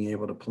 is being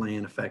able to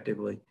plan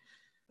effectively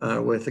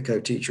with the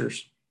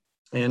co-teachers.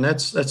 And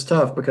that's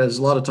tough, because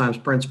a lot of times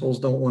principals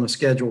don't want to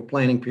schedule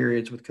planning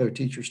periods with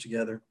co-teachers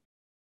together.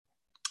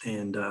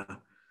 And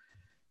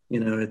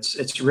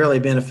It's really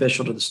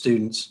beneficial to the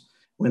students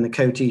when the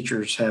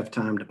co-teachers have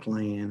time to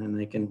plan and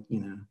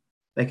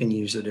they can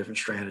use the different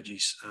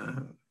strategies.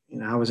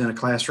 I was in a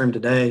classroom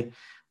today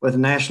with a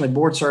nationally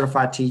board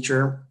certified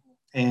teacher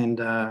and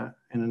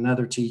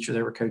another teacher.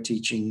 They were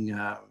co-teaching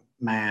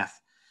math.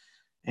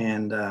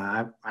 And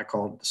I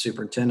called the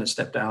superintendent,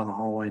 stepped out in the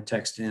hallway and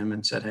texted him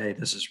and said, "Hey,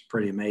 this is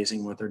pretty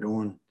amazing what they're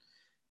doing."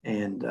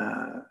 And,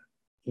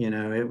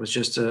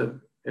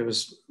 it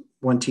was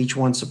one teach,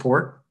 one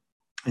support.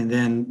 And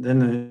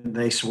then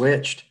they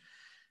switched.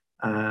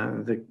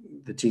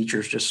 The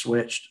teachers just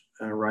switched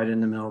right in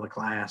the middle of the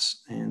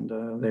class. And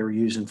they were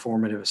using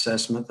formative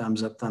assessment,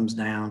 thumbs up, thumbs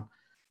down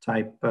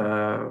type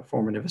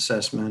formative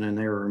assessment. And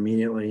they were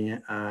immediately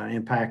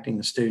impacting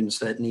the students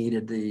that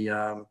needed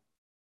the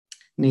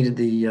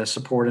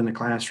support in the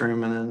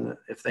classroom, and then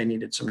if they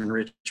needed some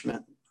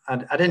enrichment.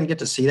 I didn't get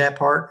to see that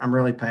part. I'm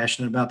really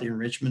passionate about the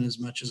enrichment as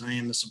much as I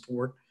am the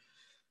support,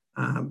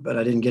 but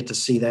I didn't get to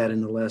see that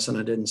in the lesson.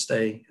 I didn't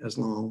stay as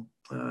long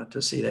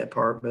to see that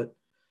part, but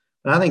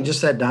I think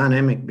just that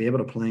dynamic, be able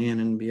to plan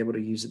and be able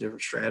to use the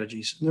different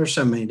strategies. And there's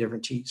so many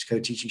different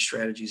co-teaching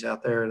strategies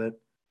out there that,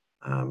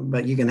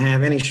 but you can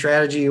have any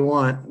strategy you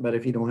want, but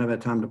if you don't have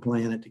that time to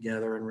plan it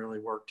together and really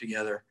work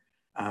together,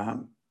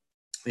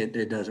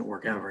 it doesn't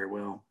work out very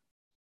well.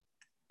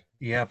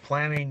 Yeah,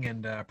 planning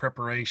and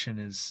preparation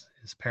is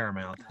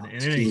paramount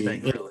in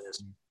anything. It really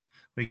is.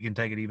 We can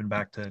take it even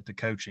back to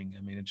coaching.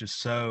 I mean, it's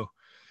just so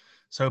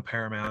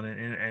paramount,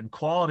 and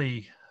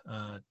quality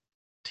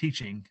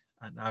teaching,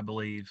 I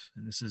believe,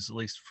 and this is at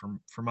least from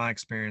my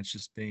experience,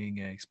 just being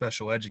a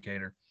special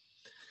educator,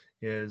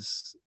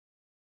 is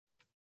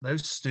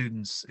those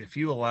students, if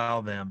you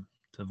allow them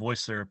to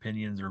voice their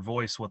opinions or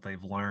voice what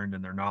they've learned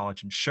and their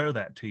knowledge and show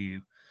that to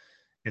you,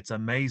 it's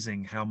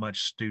amazing how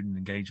much student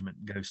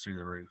engagement goes through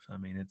the roof. I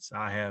mean,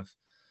 I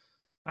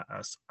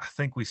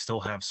think we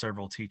still have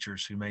several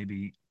teachers who may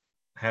be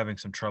having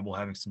some trouble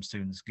having some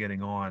students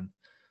getting on,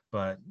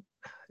 but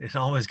it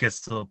always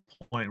gets to the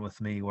point with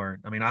me where,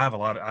 I mean, I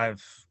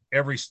have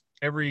every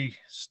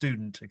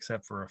student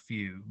except for a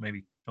few,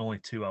 maybe only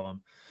 2 of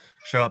them,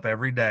 show up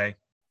every day.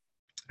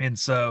 And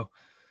so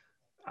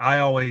I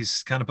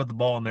always kind of put the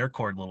ball in their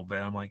court a little bit.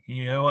 I'm like,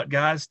 you know what,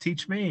 guys,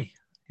 teach me,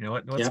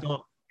 what's going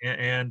on.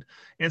 And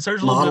so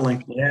there's a little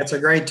modeling. Yeah, it's a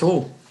great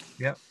tool.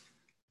 Yep.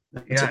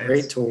 It's a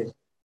great tool.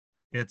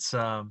 It's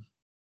and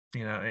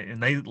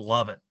they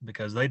love it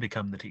because they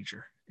become the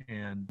teacher.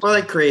 And well,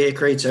 it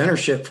creates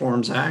ownership for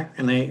them, Zach,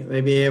 and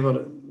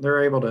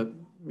they're able to,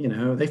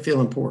 they feel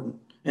important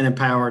and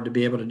empowered to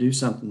be able to do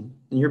something.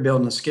 And you're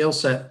building a skill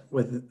set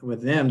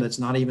with them that's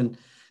not even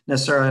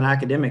necessarily an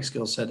academic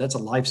skill set. That's a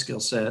life skill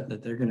set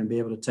that they're going to be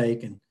able to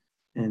take and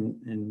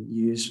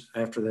use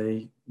after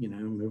they,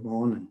 move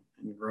on and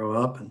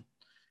grow up.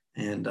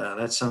 And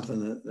that's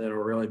something that'll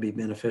really be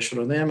beneficial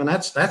to them. And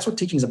that's what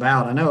teaching's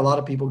about. I know a lot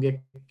of people get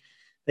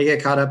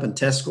caught up in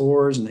test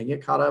scores and they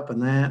get caught up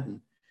in that.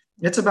 And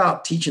it's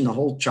about teaching the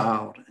whole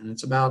child. And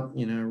it's about,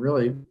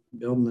 really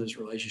building those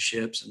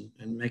relationships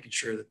and making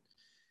sure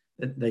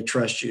that they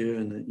trust you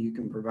and that you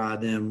can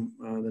provide them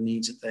the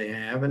needs that they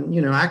have. And,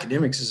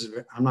 academics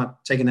I'm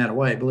not taking that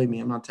away. Believe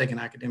me, I'm not taking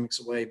academics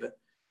away, but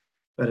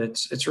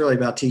it's really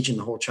about teaching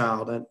the whole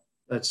child.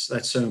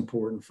 That's so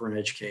important for an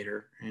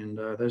educator. And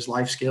those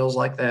life skills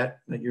like that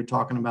you're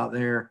talking about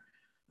there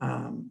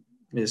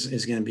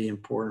is going to be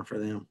important for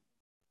them.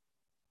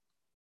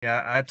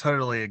 Yeah, I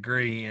totally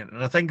agree.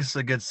 And I think it's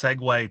a good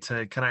segue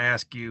to kind of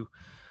ask you,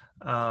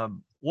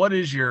 what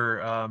is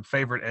your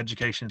favorite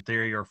education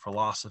theory or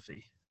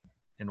philosophy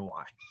and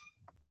why?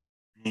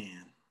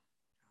 Man,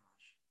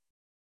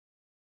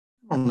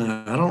 I don't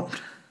know.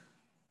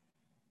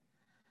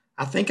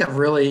 I think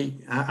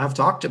I've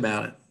talked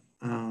about it.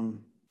 I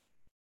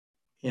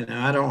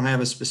don't have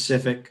a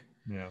specific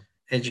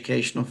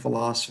educational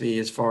philosophy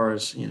as far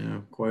as,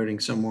 quoting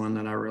someone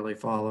that I really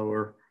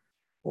follow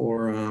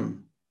or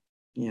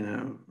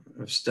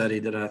I've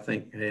studied that I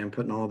think, hey, I'm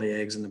putting all the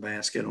eggs in the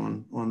basket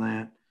on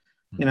that.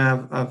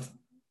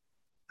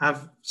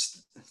 I've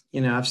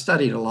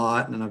studied a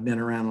lot and I've been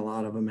around a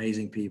lot of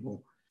amazing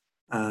people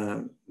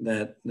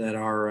that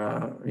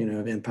are,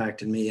 have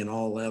impacted me in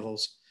all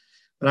levels.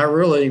 But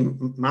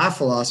my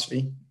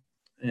philosophy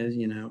is,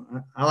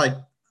 I like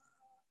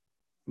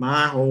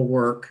my whole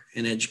work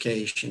in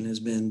education has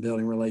been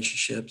building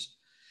relationships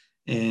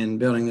and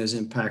building those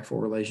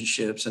impactful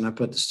relationships. And I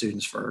put the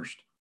students first.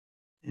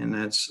 And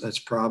that's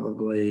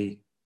probably,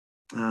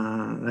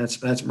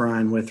 that's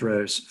Brian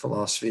Withrow's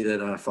philosophy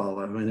that I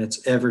follow. And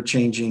it's ever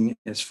changing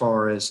as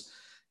far as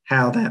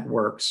how that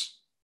works.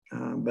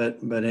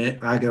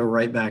 I go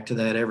right back to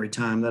that every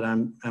time that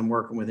I'm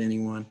working with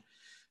anyone.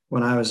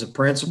 When I was a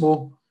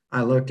principal,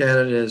 I looked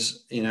at it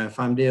as, if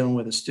I'm dealing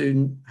with a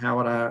student, how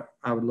would I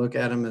would look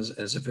at them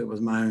as if it was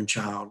my own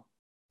child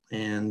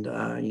and,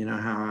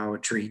 how I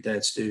would treat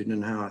that student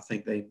and how I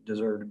think they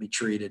deserve to be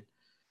treated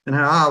and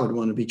how I would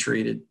want to be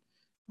treated,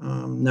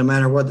 no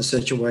matter what the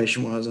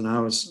situation was. And I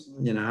was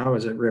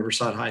at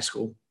Riverside High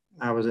School.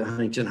 I was at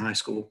Huntington High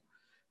School.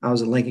 I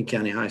was at Lincoln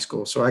County High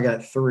School. So I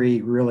got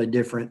three really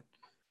different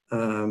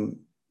um,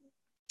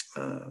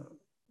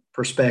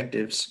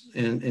 perspectives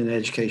in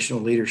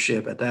educational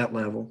leadership at that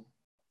level.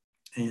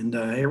 And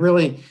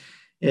you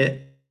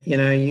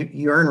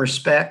earn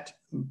respect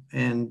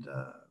and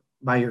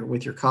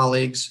with your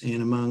colleagues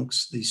and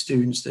amongst the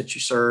students that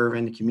you serve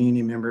and the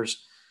community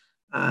members.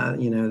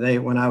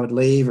 When I would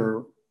leave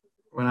or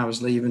when I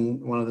was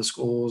leaving one of the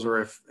schools,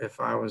 or if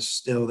I was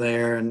still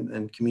there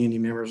and community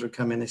members would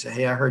come in, they say,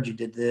 "Hey, I heard you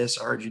did this.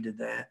 I heard you did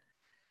that."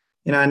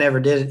 I never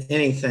did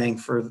anything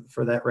for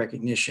that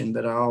recognition,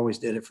 but I always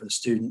did it for the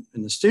student.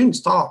 And the students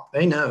talk,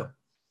 they know.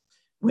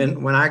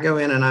 When I go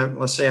in and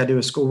let's say I do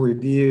a school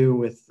review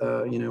with,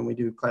 we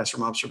do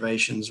classroom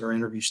observations or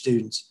interview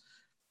students.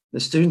 The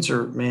students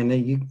are, man,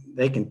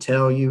 they can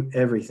tell you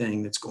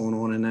everything that's going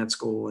on in that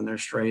school, and they're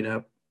straight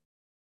up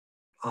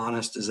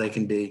honest as they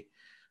can be.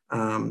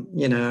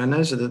 And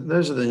those are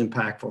the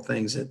impactful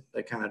things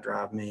that kind of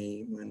drive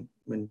me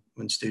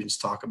when students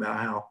talk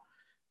about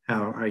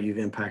how you've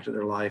impacted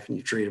their life and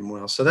you treat them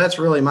well. So that's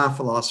really my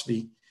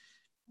philosophy.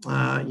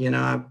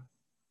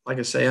 Like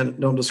I say, I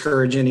don't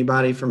discourage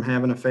anybody from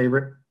having a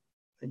favorite,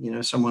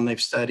 someone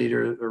they've studied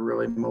or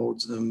really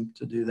molds them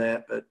to do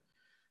that. But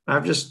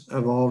I've just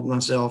evolved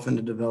myself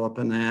into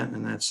developing that,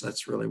 and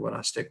that's really what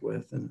I stick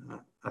with. And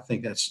I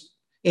think that's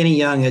any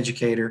young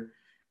educator,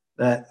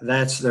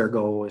 that's their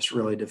goal, is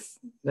really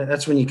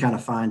that's when you kind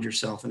of find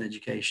yourself in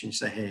education. You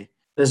say, hey,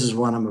 this is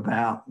what I'm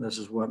about. This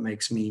is what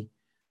makes me,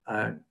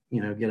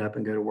 get up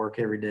and go to work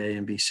every day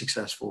and be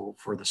successful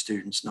for the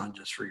students, not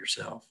just for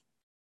yourself.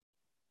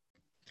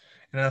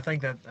 And I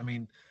think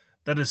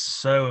that is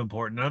so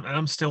important.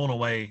 I'm still in a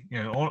way,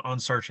 on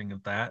searching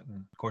of that. And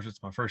of course,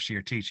 it's my first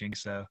year teaching,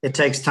 so it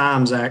takes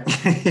time, Zach.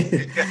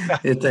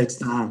 It takes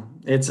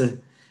time.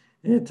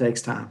 It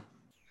takes time.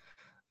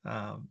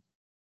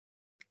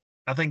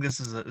 I think this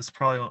is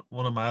probably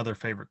one of my other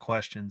favorite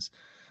questions.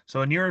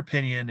 So, in your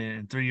opinion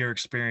and through your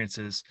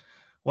experiences,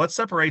 what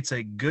separates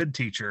a good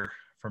teacher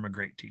from a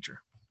great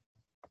teacher?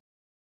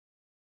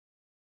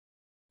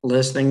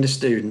 Listening to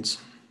students.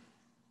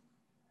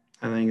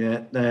 I think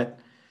that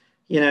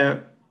you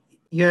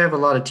have a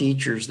lot of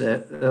teachers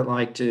that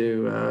like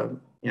to,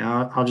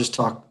 I'll just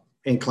talk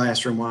in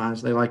classroom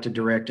wise. They like to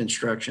direct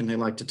instruction. They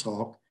like to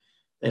talk.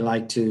 They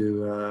like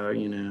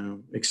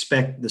to,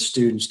 expect the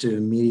students to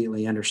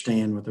immediately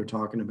understand what they're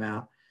talking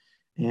about.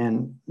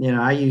 And,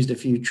 I used a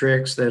few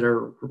tricks that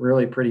are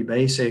really pretty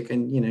basic.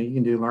 And, you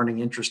can do learning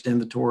interest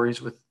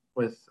inventories with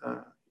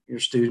your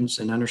students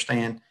and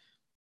understand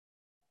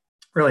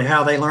really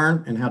how they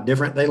learn and how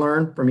different they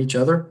learn from each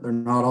other. They're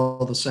not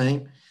all the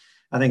same.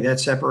 I think that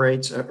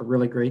separates a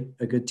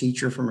good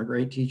teacher from a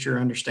great teacher,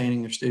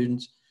 understanding their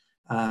students,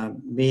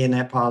 being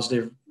that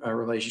positive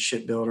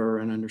relationship builder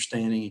and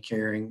understanding and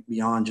caring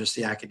beyond just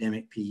the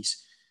academic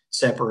piece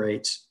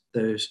separates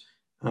those,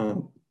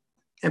 and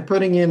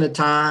putting in the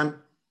time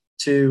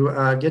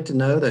to get to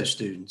know those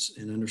students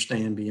and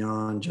understand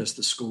beyond just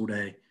the school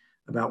day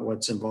about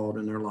what's involved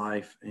in their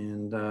life.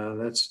 And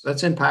that's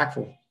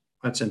impactful.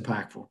 That's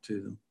impactful to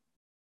them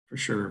for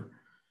sure.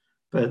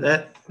 But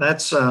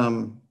that's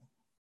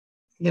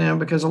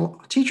because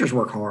teachers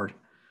work hard,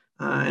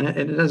 and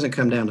it doesn't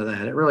come down to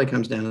that. It really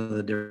comes down to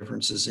the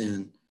differences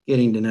in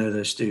getting to know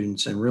those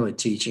students and really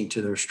teaching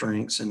to their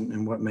strengths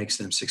and what makes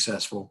them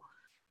successful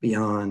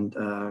beyond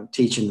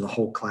teaching the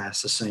whole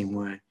class the same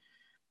way.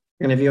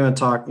 And if you want to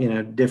talk,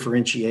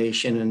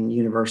 differentiation and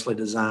universally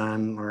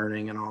designed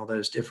learning and all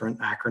those different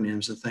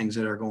acronyms and things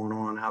that are going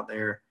on out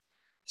there,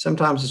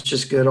 sometimes it's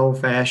just good old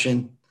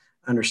fashioned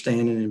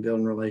understanding and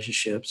building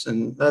relationships,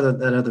 and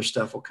that other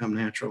stuff will come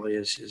naturally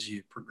as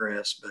you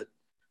progress. But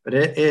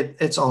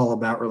it's all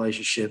about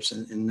relationships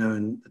and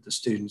knowing that the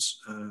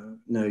students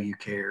know you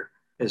care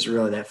is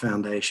really that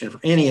foundation for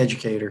any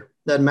educator.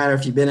 Doesn't matter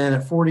if you've been in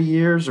it 40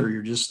 years or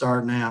you're just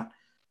starting out.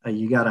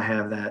 You got to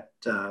have that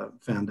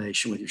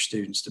foundation with your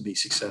students to be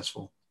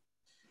successful.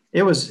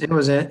 It was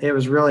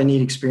really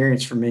neat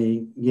experience for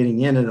me getting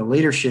into the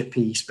leadership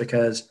piece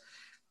because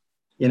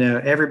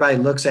everybody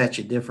looks at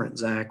you different,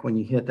 Zach, when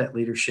you hit that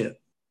leadership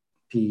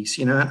piece.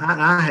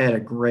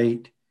 I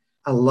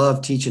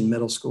love teaching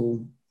middle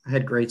school. I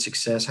had great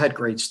success. I had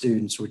great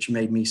students, which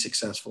made me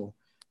successful,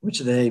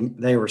 which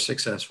they were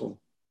successful.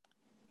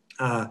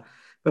 But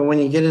when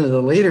you get into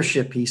the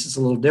leadership piece, it's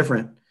a little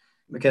different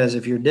because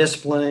if you're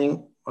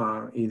disciplining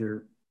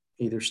either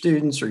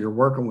students or you're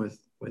working with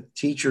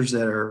teachers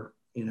that are,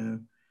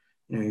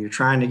 you're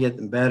trying to get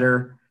them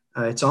better,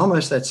 it's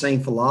almost that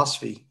same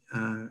philosophy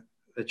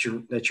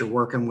that you're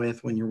working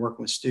with when you're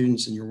working with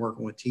students and you're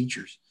working with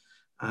teachers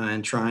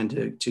and trying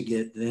to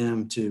get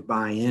them to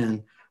buy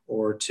in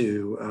or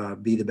to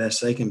be the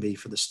best they can be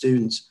for the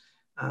students.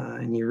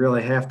 And you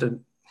really have to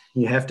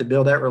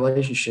build that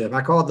relationship.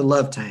 I call it the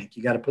love tank.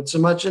 You got to put so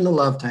much in the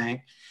love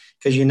tank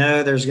because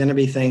there's going to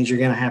be things you're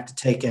going to have to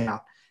take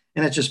out.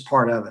 And it's just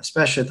part of it,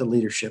 especially at the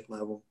leadership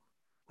level.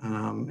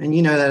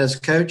 And that as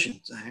coaching,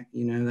 Zach,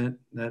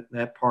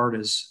 that part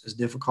is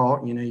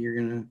difficult.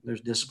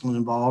 There's discipline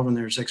involved and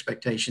there's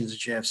expectations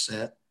that you have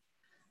set.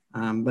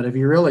 But if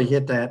you really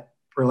hit that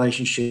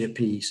relationship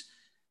piece,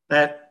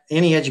 that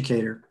any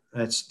educator,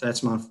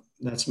 that's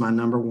my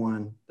number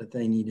one that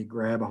they need to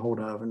grab a hold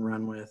of and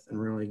run with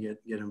and really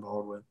get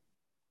involved with.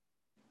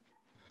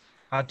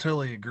 I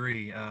totally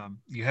agree.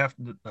 You have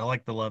to. I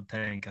like the love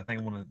tank. I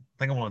want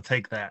to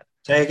take that.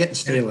 Take it and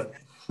steal it.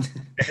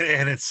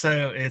 And it's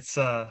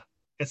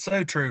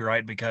so true,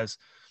 right? Because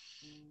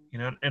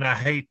and I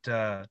hate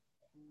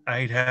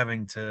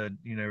having to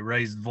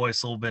raise the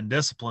voice a little bit in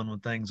discipline when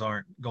things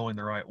aren't going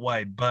the right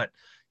way, but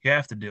you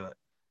have to do it.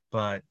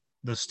 But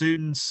the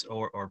students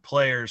or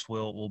players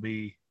will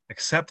be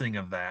accepting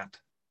of that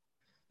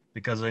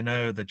because they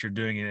know that you're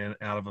doing it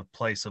out of a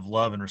place of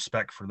love and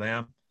respect for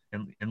them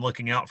and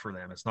looking out for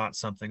them. It's not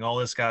something, oh,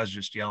 this guy's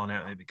just yelling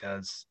at me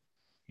because,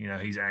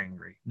 he's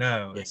angry.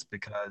 No, Yeah. it's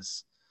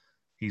because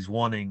he's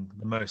wanting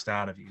the most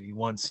out of you. He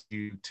wants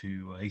you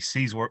to, he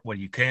sees what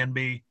you can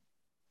be,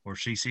 or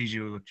she sees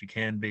you what you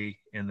can be,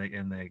 and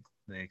they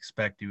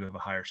expect you of a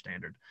higher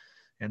standard.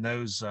 And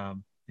those,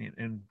 and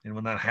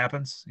when that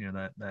happens,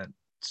 that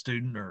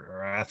student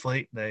or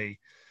athlete, they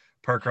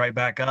perk right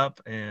back up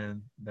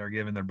and they're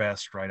giving their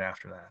best right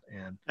after that.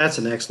 And That's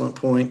an excellent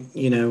point.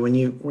 When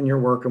you're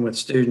working with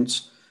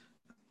students,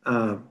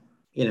 uh,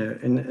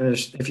 and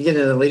if you get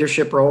into the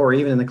leadership role or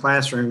even in the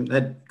classroom,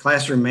 that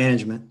classroom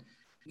management,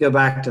 go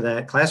back to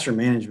that. Classroom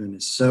management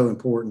is so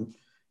important.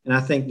 And I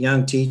think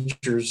young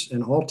teachers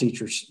and all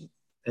teachers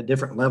at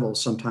different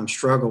levels sometimes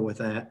struggle with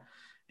that.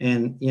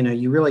 And,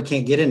 you really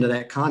can't get into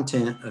that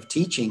content of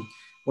teaching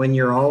when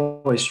you're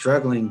always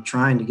struggling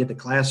trying to get the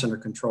class under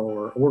control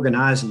or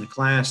organizing the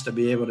class to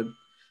be able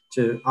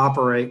to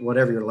operate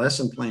whatever your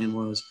lesson plan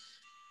was.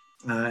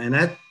 And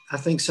that, I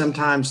think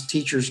sometimes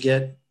teachers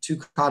get too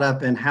caught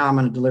up in how I'm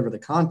going to deliver the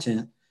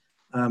content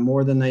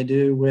more than they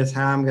do with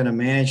how I'm going to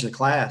manage the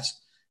class.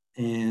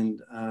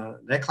 And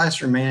that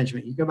classroom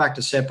management, you go back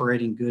to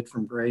separating good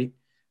from great.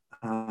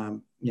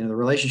 The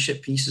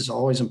relationship piece is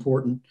always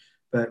important,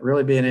 but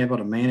really being able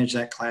to manage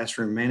that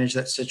classroom, manage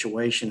that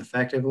situation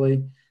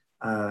effectively.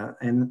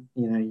 And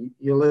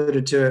you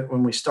alluded to it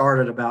when we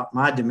started about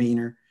my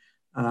demeanor.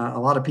 A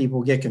lot of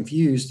people get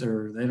confused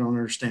or they don't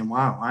understand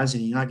why is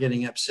he not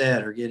getting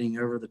upset or getting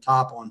over the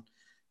top on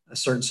a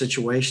certain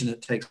situation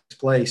that takes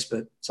place.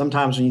 But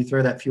sometimes when you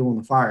throw that fuel in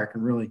the fire, it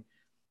can really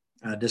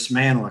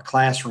dismantle a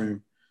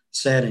classroom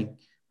setting.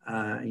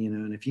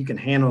 And if you can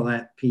handle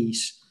that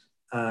piece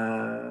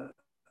of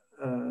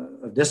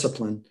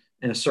discipline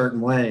in a certain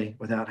way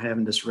without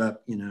having to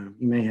disrupt, you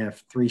may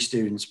have 3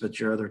 students, but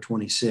your other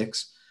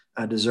 26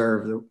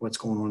 deserve what's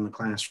going on in the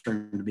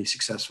classroom to be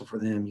successful for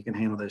them. You can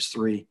handle those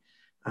 3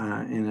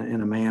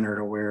 in a manner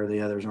to where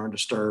the others aren't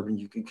disturbed and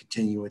you can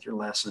continue with your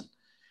lesson.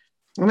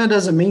 And that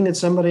doesn't mean that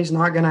somebody's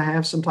not going to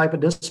have some type of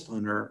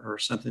discipline or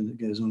something that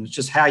goes on. It's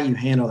just how you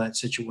handle that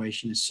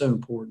situation is so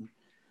important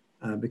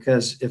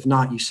because if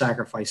not, you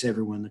sacrifice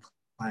everyone in the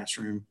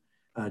classroom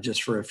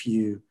just for a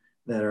few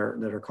that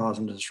are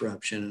causing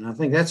disruption. And I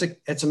think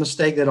that's a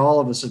mistake that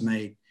all of us have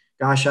made.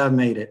 Gosh, I've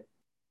made it.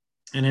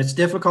 And it's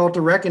difficult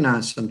to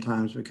recognize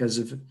sometimes because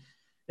if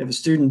a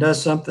student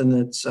does something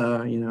that's,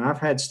 I've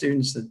had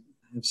students that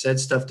have said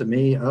stuff to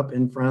me up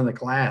in front of the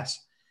class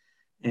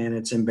and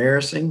it's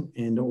embarrassing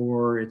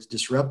or it's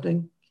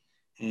disrupting.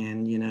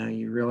 And,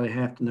 you really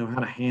have to know how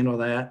to handle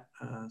that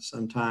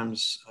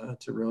sometimes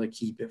to really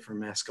keep it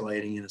from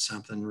escalating into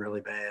something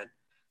really bad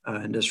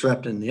and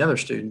disrupting the other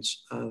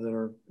students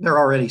they're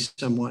already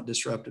somewhat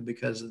disrupted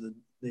because of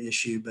the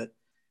issue, but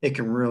it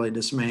can really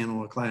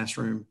dismantle a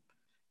classroom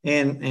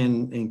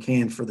and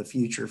can for the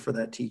future for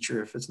that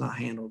teacher if it's not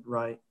handled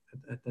right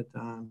at that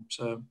time.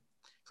 So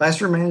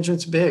classroom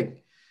management's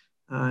big.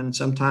 And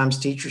sometimes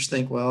teachers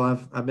think,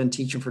 well, I've been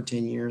teaching for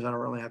 10 years. I don't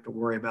really have to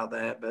worry about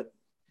that. But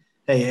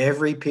hey,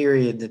 every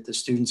period that the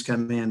students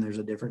come in, there's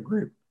a different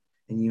group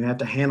and you have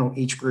to handle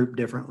each group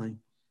differently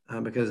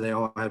because they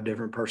all have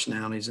different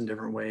personalities and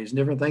different ways and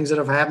different things that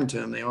have happened to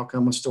them. They all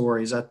come with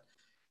stories. I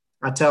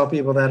tell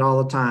people that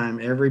all the time.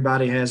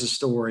 Everybody has a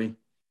story.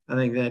 I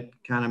think that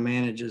kind of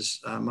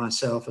manages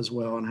myself as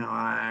well and how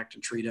I act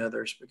and treat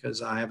others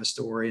because I have a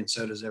story and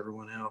so does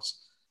everyone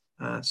else.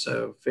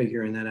 So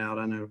figuring that out,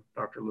 I know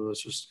Dr. Lewis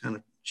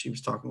she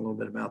was talking a little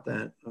bit about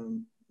that,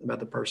 about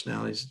the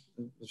personalities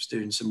of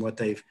students and what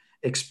they've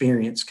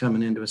experienced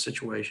coming into a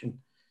situation.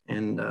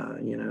 And,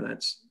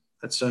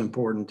 that's so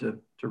important to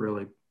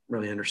really,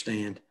 really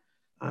understand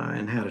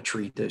and how to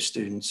treat those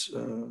students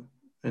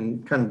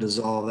and kind of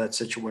dissolve that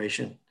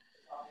situation.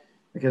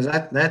 Because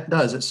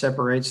it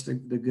separates the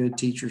good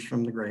teachers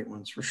from the great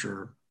ones for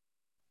sure.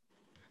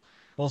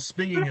 Well,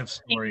 speaking of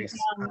stories,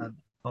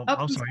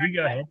 I'm sorry, you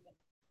go ahead.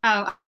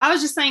 I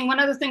was just saying one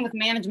other thing with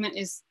management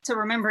is to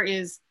remember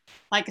is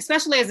like,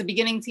 especially as a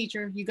beginning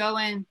teacher, you go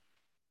in,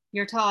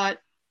 you're taught,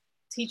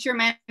 teach your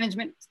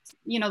management,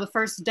 the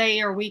first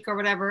day or week or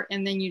whatever,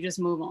 and then you just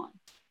move on.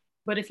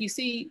 But if you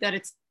see that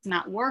it's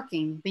not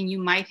working, then you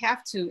might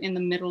have to, in the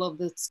middle of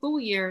the school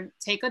year,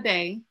 take a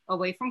day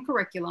away from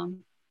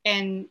curriculum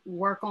and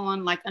work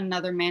on like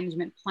another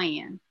management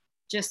plan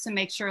just to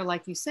make sure,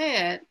 like you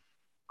said,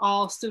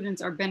 all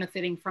students are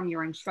benefiting from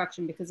your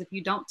instruction, because if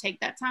you don't take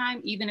that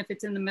time, even if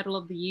it's in the middle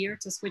of the year,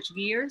 to switch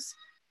gears,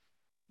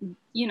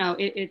 you know,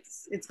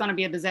 it's going to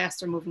be a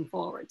disaster moving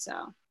forward.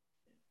 So.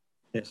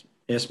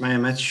 Yes,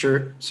 ma'am. That's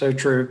sure. So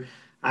true.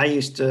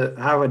 I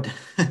would,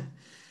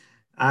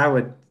 I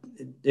would,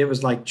 it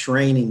was like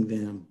training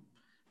them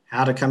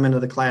how to come into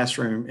the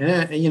classroom.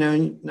 And, you know,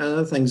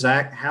 another thing,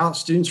 Zach, how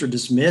students are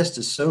dismissed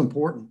is so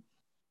important,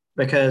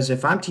 because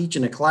if I'm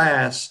teaching a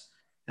class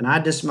and I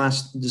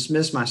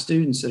dismiss my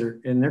students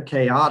and they're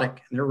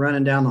chaotic and they're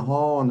running down the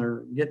hall and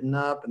they're getting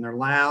up and they're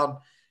loud,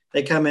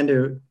 they come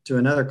into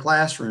another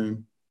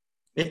classroom.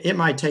 It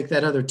might take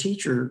that other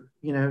teacher,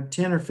 you know,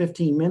 10 or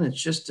 15 minutes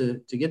just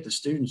to get the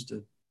students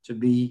to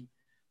be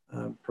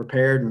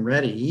prepared and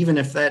ready. Even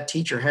if that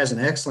teacher has an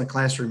excellent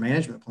classroom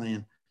management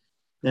plan,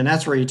 then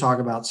that's where you talk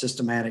about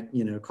systematic,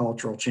 you know,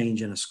 cultural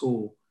change in a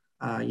school.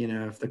 You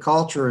know, if the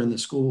culture in the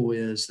school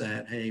is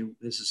that, hey,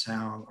 this is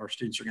how our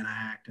students are going to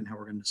act and how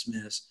we're going to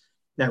dismiss,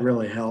 that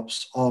really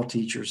helps all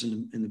teachers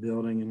in the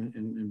building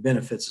and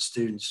benefits the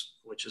students,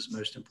 which is the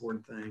most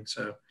important thing.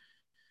 So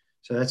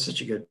that's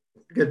such a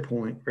good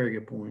point. Very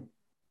good point.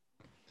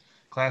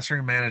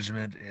 Classroom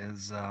management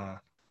is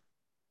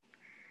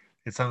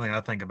it's something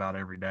I think about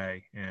every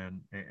day.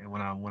 And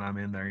when I'm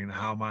in there, you know,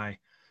 how am I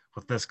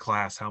with this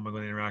class? How am I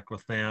going to interact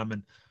with them?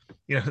 And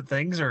you know,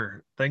 things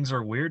are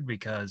weird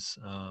because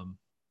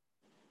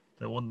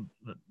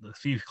the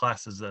few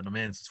classes that I'm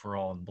in, since we're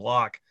all in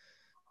block,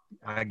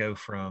 I go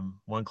from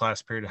one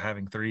class period of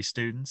having 3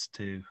 students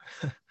to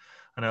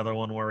another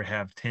one where we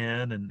have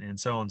 10 and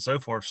so on and so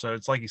forth. So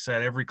it's like you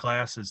said, every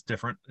class is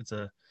different.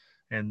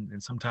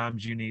 And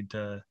sometimes you need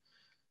to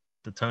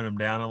tone them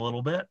down a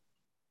little bit,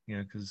 you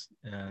know,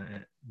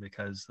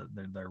 because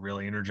they're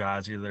really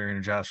energized. Either they're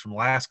energized from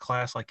last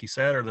class, like you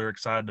said, or they're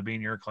excited to be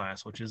in your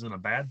class, which isn't a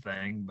bad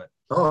thing. But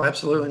oh,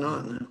 absolutely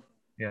not. No.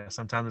 Yeah,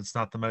 sometimes it's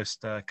not the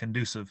most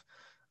conducive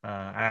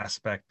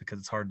aspect, because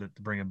it's hard to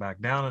bring it back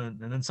down,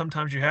 and then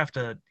sometimes you have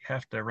to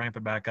ramp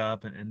it back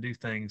up and do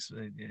things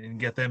and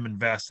get them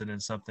invested in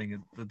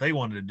something that they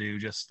wanted to do,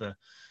 just to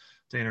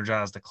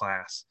energize the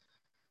class.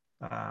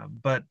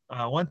 But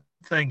one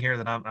thing here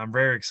that I'm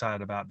very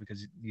excited about,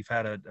 because you've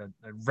had a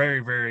very,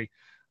 very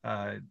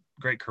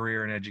great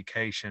career in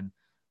education.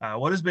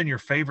 What has been your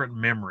favorite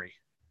memory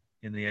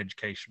in the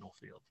educational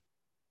field?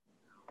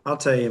 I'll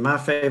tell you, my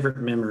favorite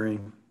memory,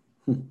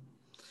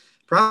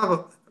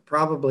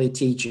 probably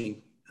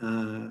teaching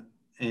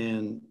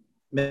and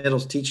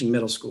teaching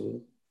middle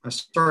school. I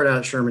started out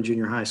at Sherman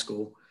Junior High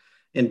School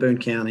in Boone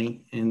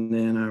County, and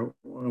then I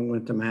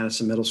went to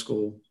Madison Middle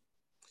School.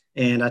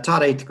 And I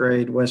taught 8th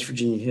grade West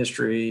Virginia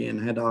history and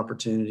had the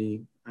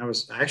opportunity. I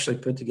actually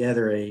put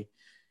together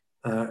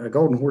a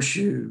Golden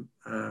Horseshoe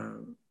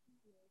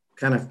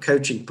kind of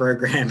coaching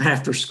program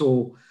after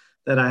school,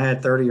 that I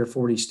had 30 or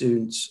 40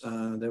 students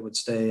that would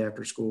stay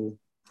after school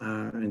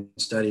and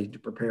study to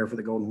prepare for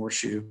the Golden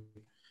Horseshoe.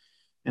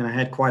 And I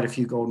had quite a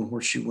few Golden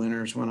Horseshoe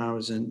winners when I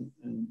was in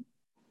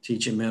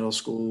teaching middle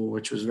school,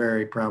 which was a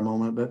very proud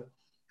moment. But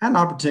I had an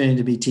opportunity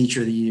to be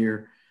Teacher of the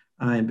Year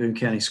in Boone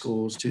County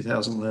Schools,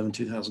 2011,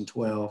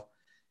 2012.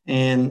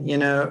 And, you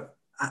know,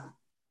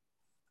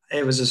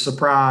 it was a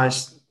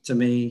surprise to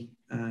me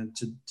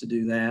to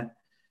do that.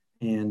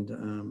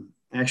 And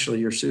actually,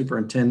 your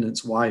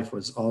superintendent's wife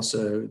was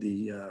also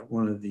the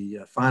one of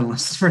the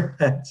finalists for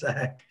that,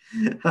 Zach,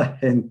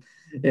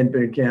 in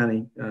Boone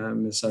County.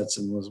 Miss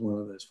Hudson was one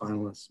of those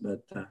finalists.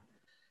 But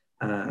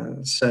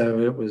so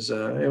it was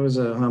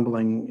a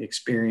humbling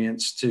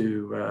experience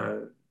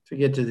to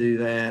get to do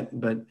that.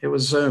 But it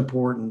was so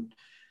important,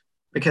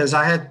 because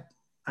I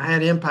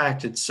had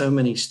impacted so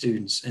many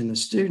students, and the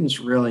students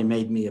really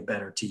made me a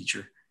better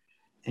teacher.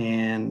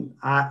 And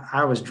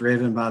I was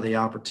driven by the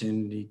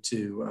opportunity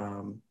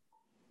to,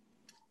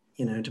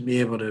 you know, to be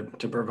able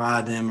to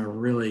provide them a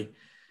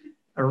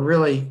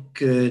really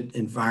good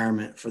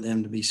environment for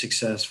them to be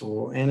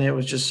successful. And it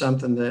was just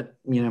something that,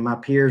 you know, my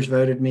peers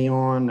voted me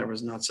on. There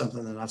was not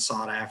something that I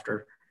sought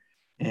after.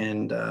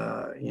 And,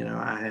 you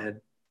know,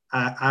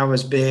 I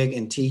was big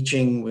in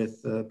teaching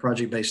with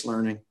project-based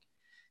learning.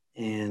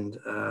 And,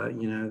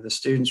 you know, the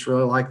students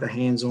really like the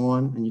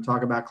hands-on, and you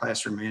talk about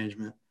classroom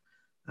management.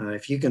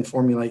 If you can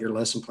formulate your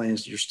lesson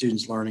plans to your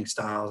students' learning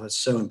styles, that's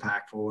so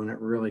impactful, and it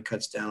really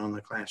cuts down on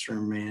the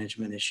classroom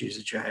management issues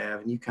that you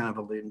have. And you kind of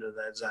alluded to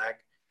that,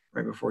 Zach,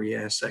 right before you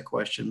asked that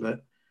question.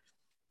 But,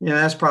 you know,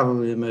 that's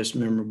probably the most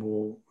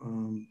memorable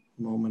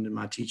moment in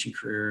my teaching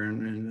career.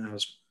 And I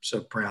was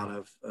so proud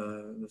of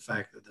the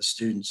fact that the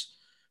students,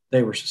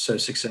 they were so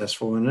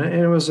successful. And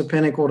it was a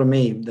pinnacle to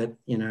me that,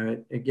 you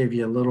know, it gave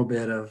you a little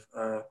bit of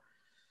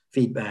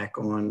feedback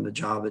on the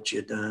job that you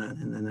had done,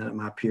 and then that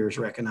my peers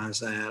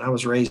recognized that. I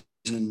was raised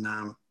in,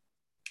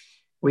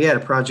 we had a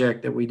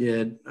project that we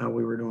did.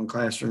 We were doing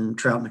trout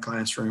in the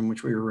classroom,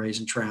 which we were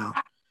raising trout,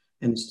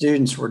 and the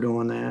students were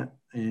doing that.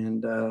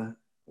 And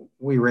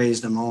we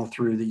raised them all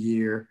through the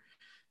year.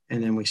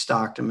 And then we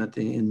stocked them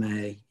in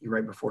May,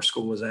 right before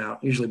school was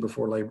out, usually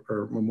before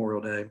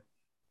Memorial Day.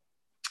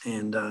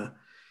 And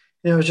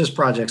it was just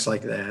projects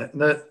like that.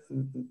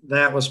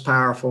 That was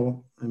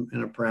powerful,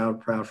 and a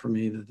proud for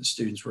me that the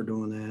students were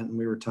doing that. And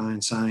we were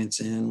tying science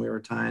in, we were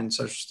tying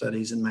social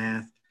studies and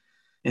math,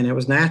 and it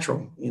was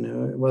natural.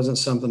 It wasn't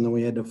something that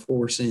we had to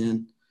force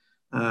in,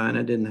 and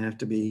it didn't have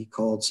to be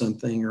called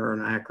something or an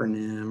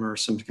acronym or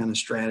some kind of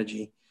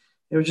strategy.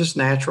 It was just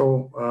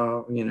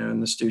natural,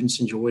 and the students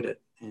enjoyed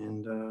it,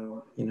 and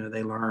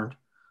they learned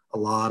a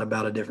lot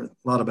about different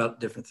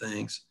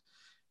things,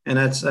 and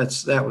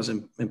that was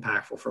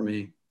impactful for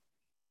me.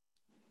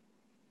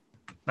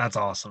 That's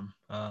awesome.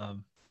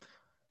 I'm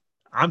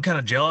kind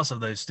of jealous of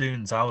those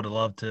students. I would have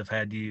loved to have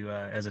had you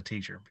as a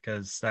teacher,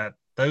 because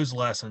those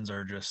lessons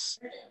are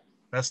just,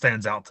 that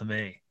stands out to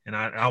me. And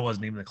I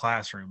wasn't even in the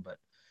classroom, but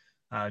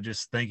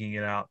just thinking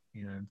it out,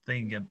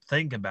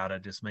 thinking about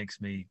it just makes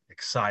me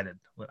excited.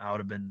 I would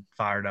have been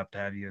fired up to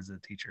have you as a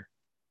teacher.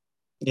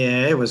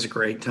 Yeah, it was a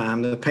great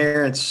time. The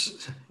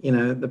parents,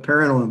 the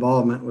parental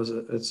involvement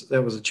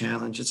that was a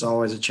challenge. It's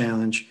always a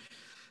challenge.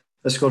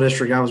 The school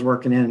district I was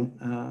working in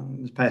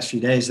the past few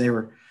days,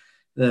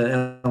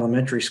 the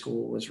elementary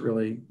school was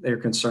really, they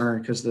were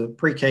concerned because the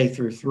pre-K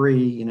through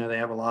 3, they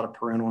have a lot of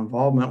parental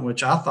involvement,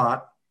 which I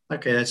thought,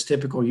 okay, that's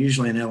typical.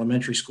 Usually in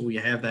elementary school, you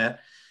have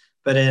that.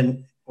 But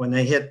when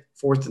they hit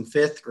 4th and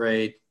 5th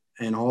grade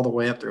and all the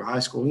way up through high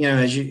school,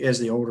 as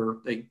the older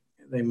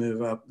they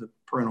move up, the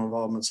parental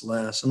involvement's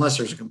less, unless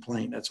there's a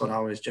complaint. That's what I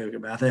always joke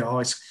about.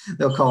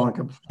 They'll call and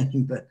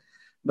complain,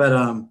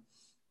 but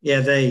yeah,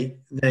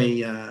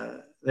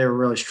 they were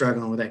really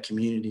struggling with that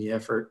community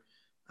effort.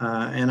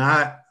 And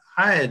I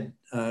had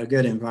a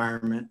good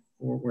environment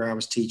where I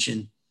was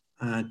teaching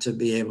to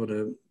be able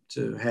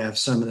to have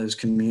some of those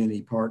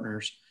community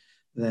partners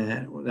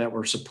that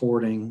were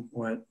supporting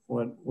what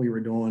we were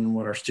doing and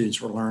what our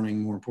students were learning,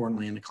 more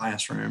importantly, in the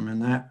classroom.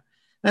 And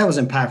that was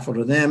impactful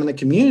to them. And the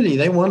community,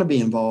 they want to be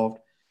involved.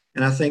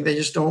 And I think they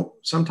just don't,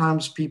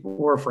 sometimes people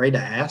were afraid to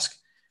ask.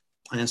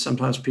 And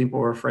sometimes people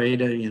are afraid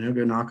to,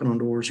 go knocking on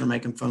doors or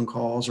making phone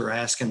calls or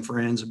asking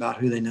friends about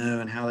who they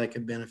know and how they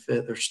could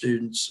benefit their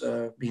students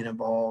being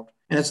involved.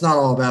 And it's not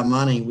all about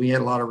money. We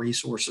had a lot of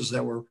resources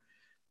that were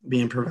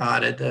being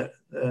provided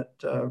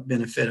that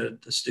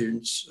benefited the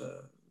students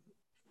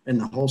in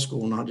the whole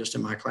school, not just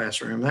in my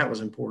classroom. That was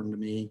important to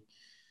me.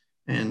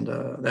 And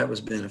that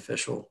was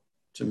beneficial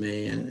to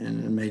me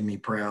and made me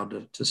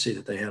proud to see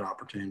that they had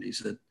opportunities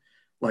that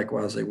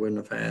likewise they wouldn't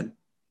have had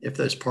if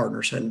those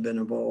partners hadn't been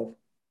involved.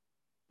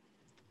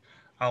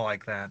 I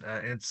like that.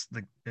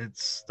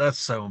 That's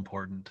so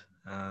important.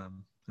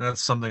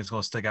 That's something that's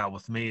going to stick out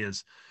with me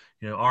is,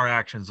 our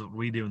actions that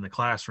we do in the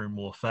classroom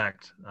will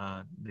affect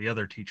the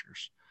other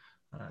teachers.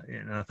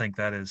 And I think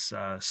that is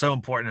so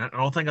important. I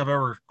don't think I've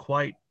ever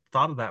quite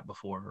thought of that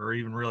before or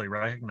even really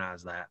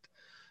recognized that.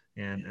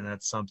 And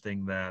that's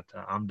something that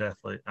I'm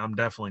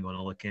definitely going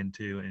to look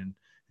into and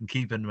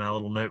keep in my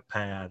little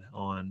notepad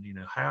on,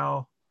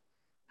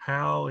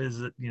 how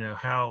is it,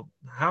 how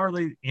are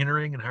they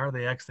entering and how are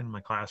they exiting my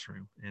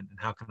classroom, and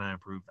how can I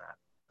improve that?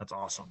 That's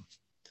awesome.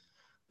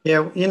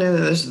 Yeah,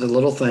 this is the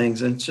little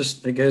things, and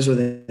it goes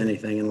with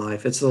anything in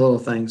life. It's the little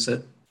things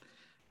that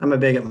I'm a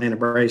big Atlanta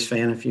Braves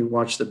fan. If you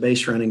watch the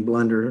base running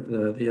blunder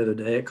the other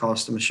day, it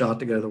cost them a shot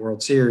to go to the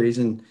World Series.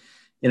 And,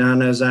 I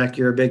know, Zach,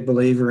 you're a big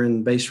believer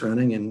in base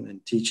running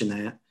and teaching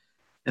that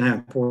and how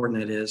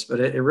important it is.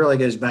 But it really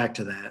goes back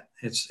to that.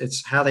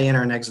 It's how they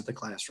enter and exit the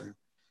classroom,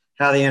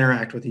 how they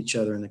interact with each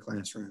other in the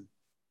classroom,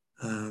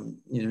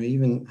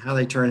 even how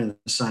they turn in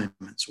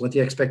assignments, what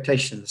the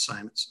expectation of the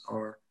assignments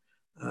are.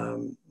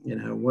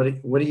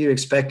 What are you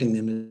expecting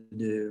them to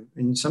do?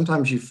 And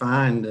sometimes you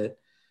find that,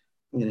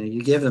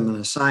 you give them an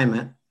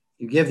assignment,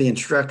 you give the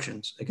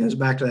instructions. It goes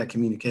back to that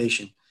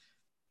communication.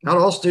 Not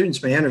all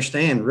students may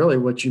understand really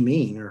what you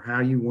mean or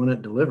how you want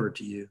it delivered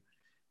to you.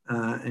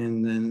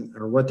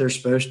 Or what they're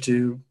supposed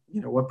to,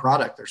 what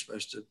product they're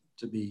supposed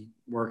to be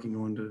working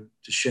on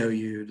to show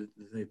you that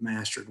they've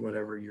mastered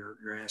whatever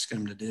you're asking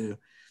them to do.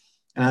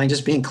 And I think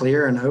just being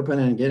clear and open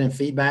and getting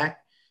feedback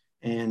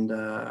and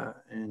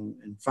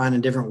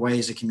finding different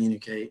ways to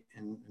communicate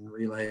and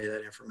relay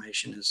that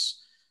information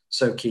is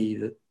so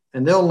key.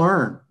 And they'll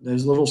learn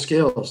those little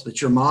skills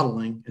that you're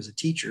modeling as a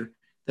teacher.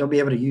 They'll be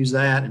able to use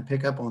that and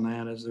pick up on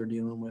that as they're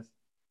dealing with,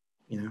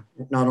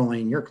 not only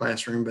in your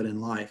classroom, but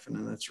in life.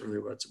 And that's really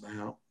what it's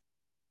about.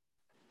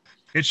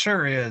 It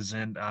sure is.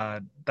 And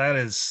that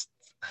is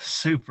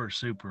super,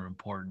 super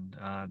important.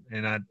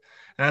 And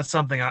that's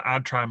something I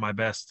try my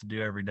best to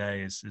do every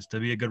day is to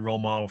be a good role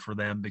model for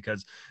them,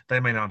 because they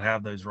may not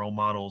have those role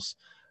models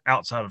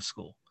outside of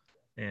school.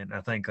 And I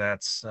think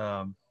that's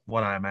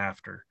what I'm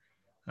after,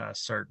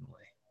 certainly.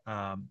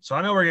 So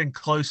I know we're getting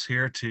close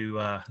here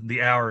to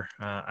the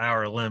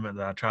hour limit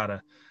that I try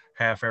to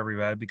have for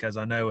everybody, because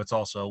I know it's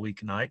also a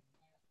weeknight.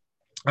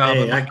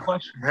 Hey, I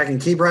can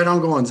keep right on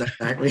going, Zach.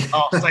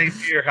 Oh, same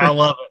here. I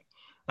love it.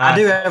 I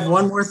do have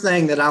one more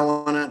thing that I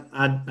want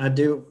to, I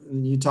do.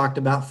 You talked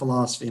about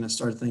philosophy and I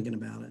started thinking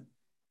about it.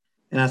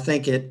 And I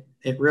think it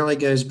really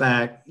goes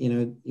back,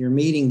 you're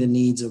meeting the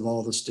needs of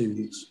all the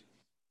students,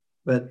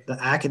 but the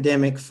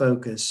academic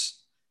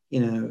focus,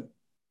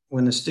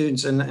 when the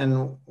students and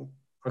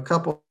a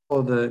couple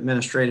of the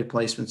administrative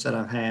placements that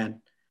I've had,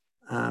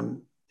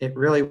 it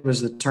really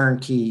was the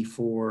turnkey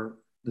for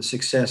the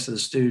success of the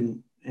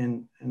student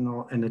and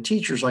the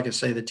teachers. Like I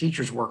say, the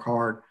teachers work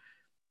hard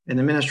and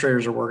the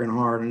administrators are working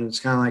hard, and it's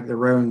kind of like the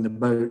rowing the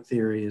boat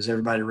theory, is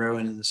everybody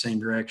rowing in the same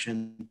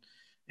direction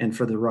and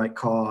for the right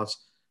cause.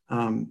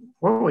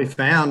 What we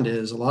found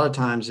is a lot of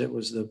times it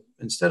was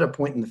instead of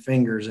pointing the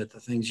fingers at the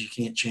things you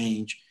can't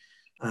change,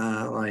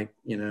 like,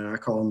 I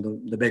call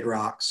them the big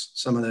rocks,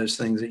 some of those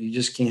things that you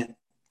just can't,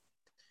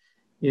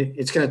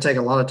 it's going to take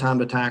a lot of time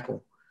to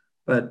tackle.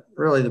 But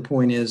really the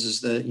point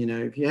is that,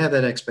 if you have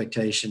that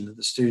expectation that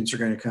the students are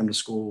going to come to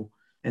school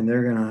and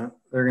they're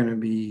going to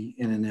be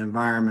in an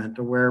environment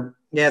to where,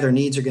 their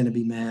needs are going to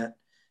be met.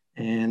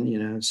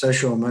 And,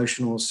 social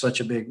emotional is such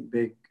a big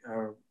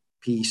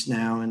piece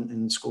now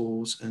in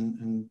schools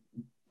and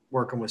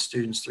working with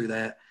students through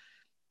that,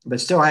 but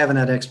still having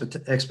that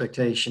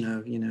expectation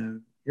of,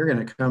 you're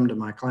going to come to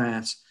my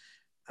class.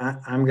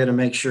 I'm going to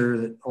make sure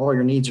that all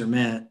your needs are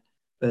met,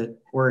 but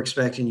we're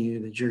expecting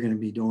you that you're going to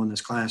be doing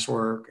this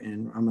classwork,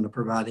 and I'm going to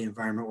provide the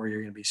environment where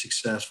you're going to be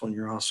successful. And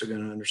you're also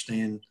going to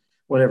understand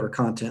whatever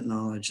content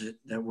knowledge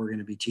that we're going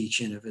to be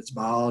teaching, if it's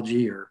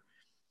biology or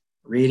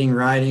reading,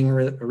 writing,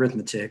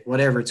 arithmetic,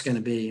 whatever it's going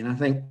to be. And I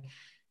think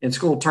in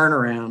school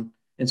turnaround,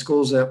 in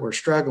schools that were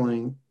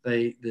struggling,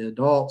 the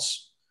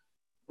adults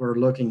were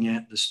looking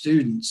at the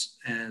students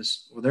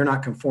as, well, they're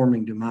not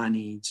conforming to my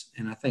needs.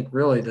 And I think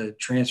really the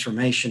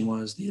transformation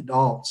was the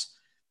adults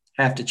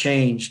have to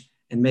change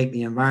and make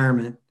the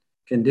environment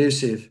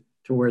conducive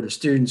to where the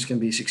students can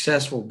be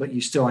successful, but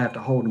you still have to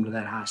hold them to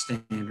that high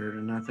standard.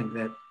 And I think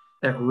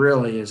that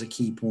really is a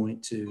key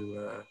point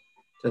to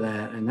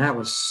that. And that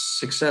was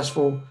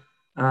successful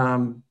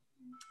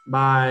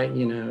by,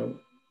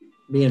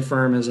 being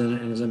firm as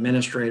an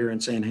administrator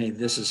and saying, hey,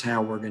 this is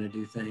how we're going to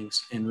do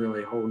things, and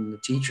really holding the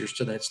teachers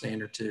to that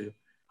standard too.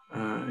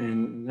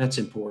 And that's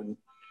important.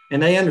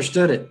 And they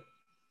understood it.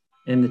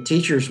 And the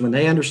teachers, when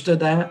they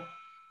understood that,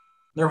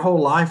 their whole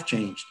life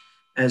changed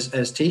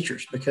as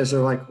teachers, because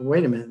they're like,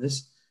 wait a minute,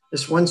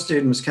 this one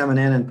student was coming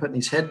in and putting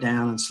his head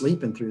down and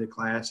sleeping through the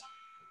class.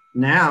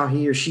 Now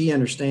he or she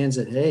understands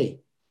that,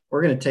 hey,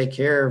 we're going to take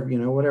care of,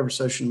 whatever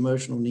social and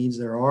emotional needs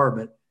there are,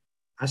 but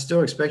I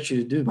still expect you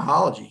to do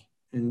biology.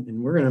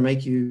 And we're going to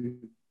make you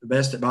the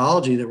best at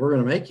biology that we're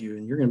going to make you,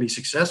 and you're going to be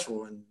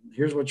successful. And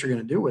here's what you're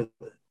going to do with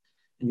it.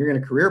 And you're going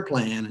to career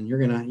plan, and you're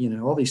going to,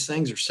 all these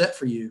things are set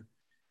for you.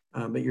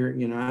 But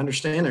I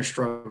understand there's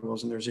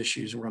struggles and there's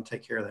issues, and we're going to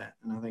take care of that.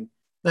 And I think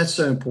that's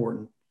so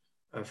important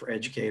for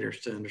educators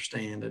to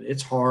understand that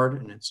it's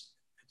hard and it's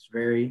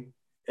very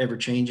ever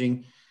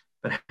changing,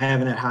 but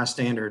having that high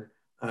standard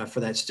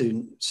for that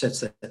student sets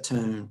that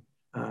tone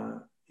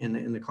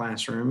in the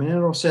classroom, and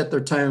it'll set their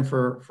tone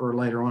for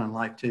later on in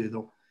life too.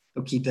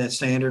 They'll keep that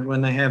standard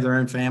when they have their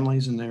own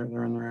families and they're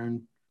in their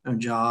own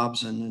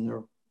jobs and in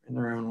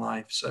their own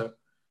life. So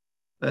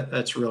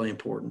that's really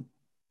important.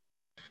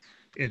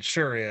 It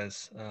sure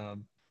is.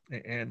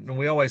 And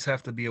we always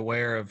have to be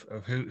aware of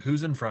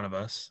who's in front of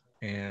us,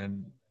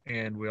 and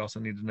we also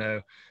need to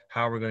know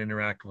how we're going to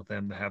interact with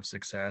them to have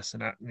success.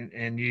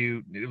 And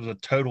it was a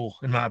total,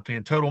 in my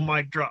opinion, total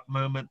mic drop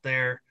moment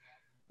there,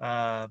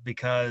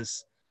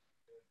 because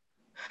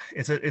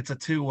it's a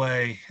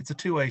two-way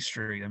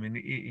street. I mean,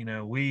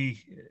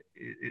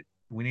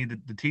 we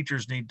need the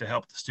teachers need to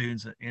help the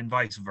students, and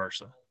vice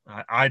versa.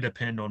 I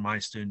depend on my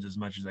students as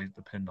much as they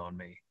depend on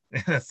me.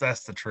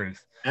 That's the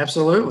truth.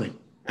 Absolutely.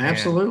 And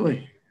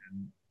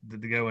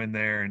to go in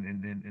there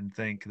and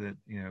think that,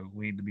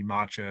 we need to be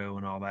macho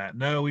and all that.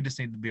 No, we just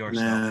need to be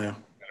ourselves. No.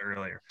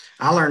 Earlier,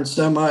 I learned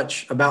so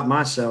much about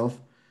myself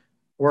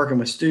working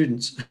with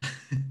students.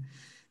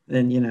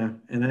 And,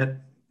 and that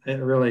it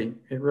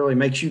really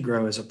makes you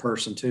grow as a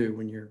person too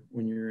when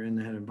you're in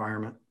that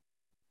environment.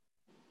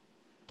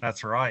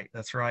 That's right.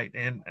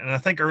 And I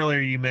think earlier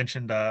you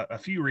mentioned a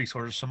few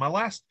resources. So my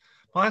last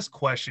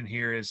question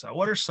here is,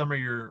 what are some of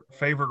your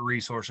favorite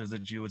resources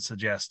that you would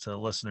suggest to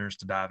listeners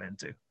to dive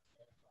into?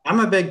 I'm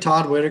a big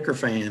Todd Whitaker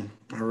fan.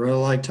 I really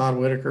like Todd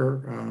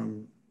Whitaker.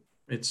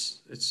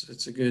 It's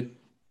a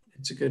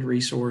good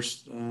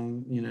resource.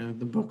 The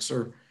books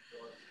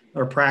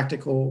are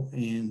practical,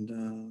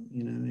 and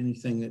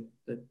anything that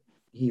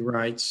he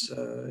writes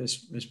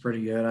is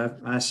pretty good.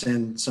 I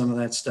send some of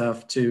that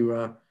stuff to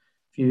a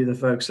few of the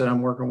folks that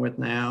I'm working with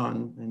now,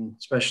 and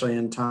especially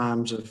in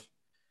times of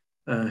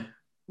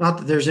not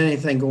that there's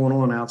anything going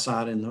on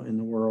outside in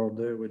the world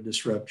that would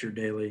disrupt your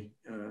daily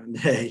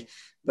day,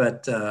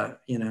 but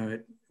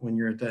when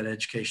you're at that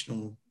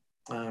educational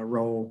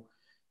role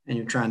and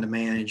you're trying to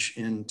manage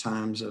in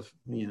times of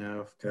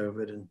of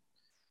COVID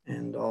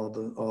and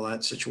all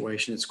that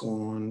situation that's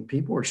going on,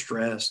 people are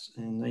stressed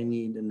and they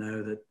need to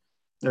know that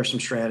there's some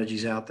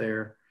strategies out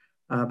there.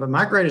 But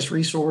my greatest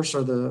resource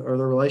are the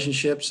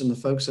relationships and the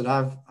folks that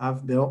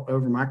I've built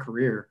over my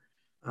career.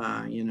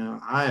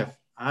 I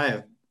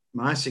have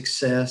my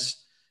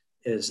success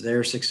is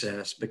their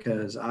success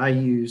because I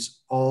use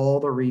all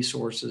the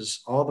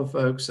resources, all the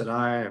folks that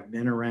I have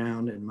been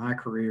around in my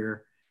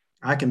career,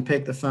 I can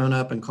pick the phone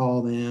up and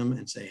call them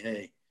and say,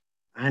 hey,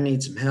 I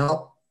need some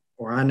help,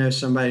 or I know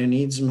somebody who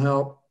needs some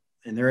help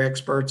and they're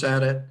experts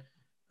at it.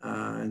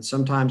 And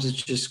sometimes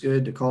it's just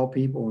good to call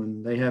people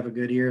and they have a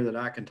good ear that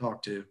I can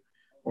talk to,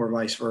 or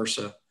vice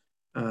versa.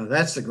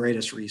 That's the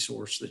greatest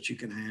resource that you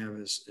can have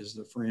is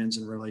the friends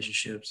and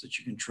relationships that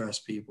you can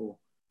trust people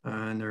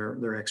and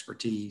their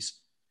expertise.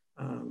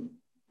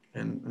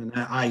 And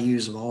I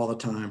use them all the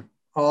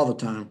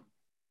time.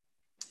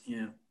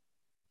 Yeah.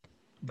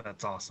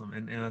 That's awesome.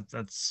 And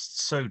that's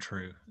so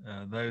true.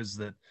 Those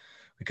that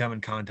we come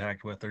in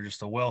contact with are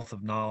just a wealth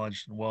of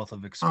knowledge and wealth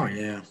of Oh experience.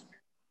 yeah.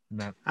 And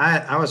that,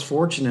 I was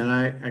fortunate.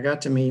 I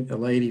got to meet a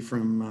lady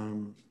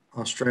from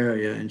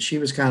Australia, and she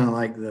was kind of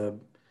like the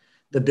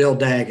Bill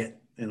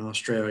Daggett in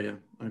Australia.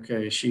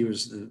 Okay, she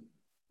was the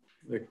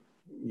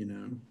you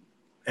know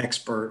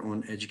expert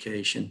on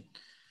education,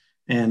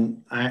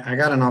 and I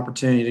got an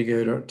opportunity to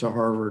go to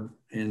Harvard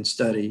and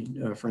study.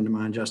 A friend of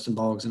mine, Justin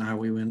Boggs, and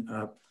we went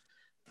up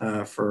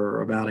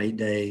for about 8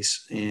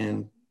 days,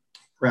 and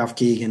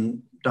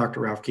Dr.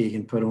 Ralph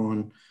Keegan put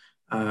on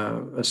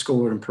a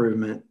school of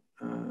improvement.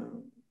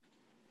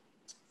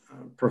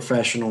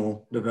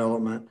 Professional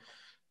development,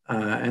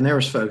 and there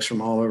was folks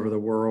from all over the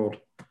world,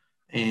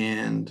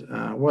 and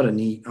what a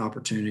neat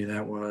opportunity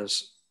that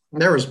was.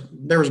 There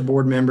was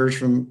board members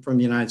from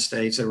the United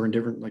States that were in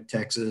different, like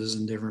Texas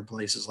and different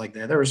places like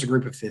that. There was a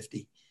group of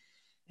 50,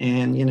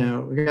 and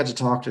we got to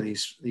talk to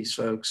these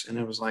folks, and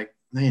it was like,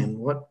 man,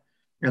 what?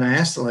 And I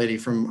asked the lady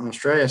from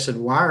Australia, I said,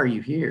 why are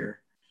you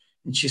here?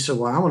 And she said,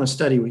 well, I want to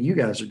study what you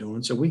guys are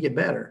doing so we get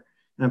better.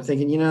 And I'm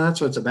thinking,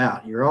 that's what it's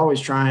about. You're always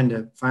trying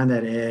to find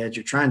that edge.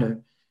 You're trying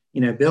to,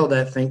 build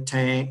that think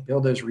tank,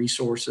 build those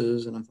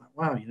resources. And I thought,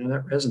 wow,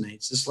 that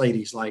resonates. This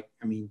lady's like,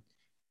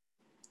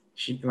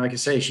 she, like I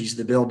say, she's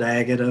the Bill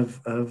Daggett of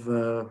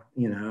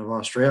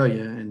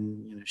Australia.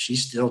 And,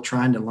 she's still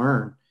trying to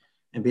learn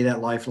and be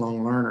that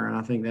lifelong learner. And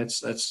I think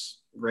that's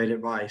great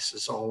advice.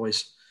 It's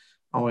always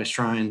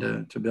trying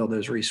to build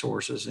those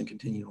resources and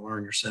continue to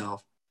learn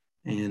yourself.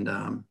 And,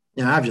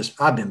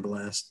 I've been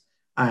blessed.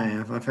 I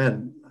have.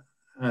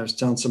 I was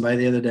telling somebody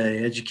the other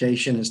day,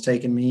 education has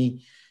taken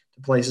me to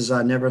places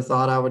I never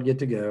thought I would get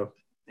to go.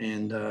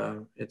 And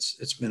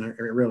it's been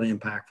a really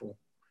impactful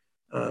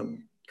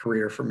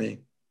career for me.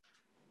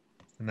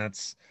 And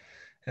that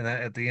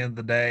at the end of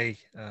the day,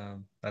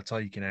 that's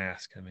all you can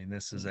ask.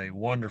 This is a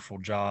wonderful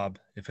job.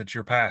 If it's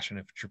your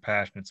passion,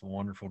 it's a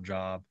wonderful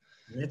job.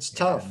 It's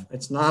tough.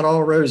 It's not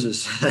all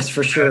roses. That's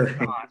for sure.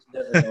 No,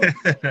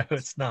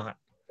 it's not.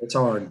 It's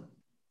hard.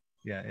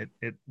 Yeah,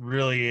 it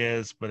really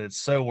is, but it's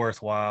so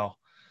worthwhile.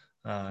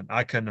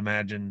 I couldn't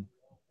imagine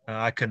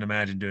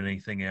doing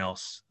anything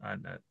else.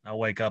 I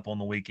wake up on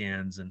the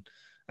weekends and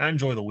I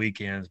enjoy the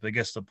weekends, but it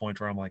gets to the point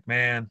where I'm like,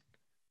 man,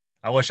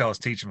 I wish I was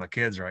teaching my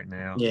kids right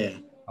now. Yeah.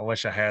 I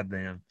wish I had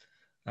them.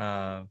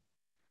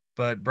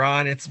 But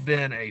Brian, it's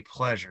been a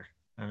pleasure.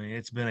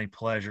 It's been a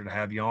pleasure to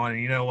have you on.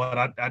 And you know what?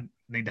 I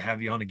need to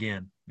have you on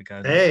again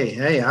because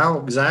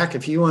Zach,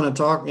 if you want to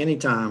talk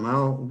anytime,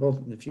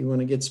 if you want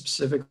to get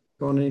specific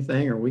on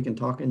anything, or we can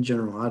talk in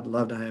general, I'd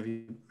love to have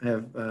you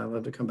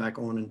love to come back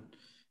on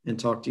and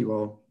talk to you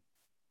all.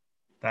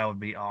 That would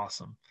be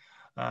awesome.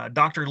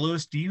 Dr.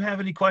 Lewis, do you have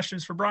any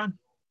questions for Brian?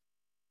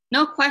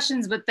 No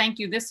questions, but thank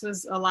you. This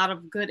was a lot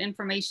of good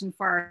information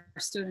for our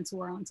students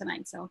who are on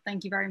tonight. So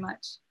thank you very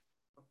much.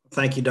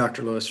 Thank you,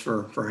 Dr. Lewis,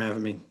 for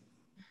having me.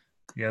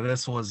 Yeah,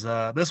 this was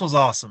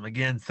awesome.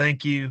 Again,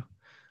 thank you.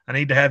 I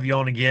need to have you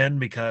on again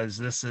because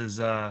this is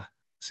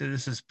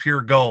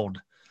pure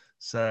gold.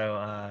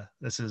 So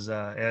this is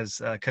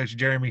as Coach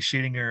Jeremy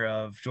Sheetinger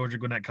of Georgia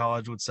Gwinnett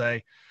College would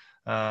say,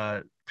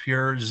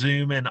 pure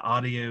Zoom and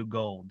audio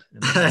gold.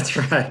 That's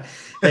right.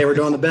 Hey, we're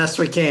doing the best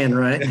we can,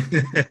 right?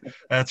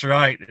 That's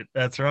right.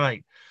 That's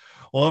right.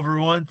 Well,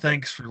 everyone,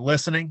 thanks for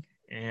listening,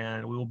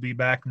 and we will be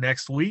back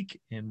next week.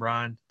 And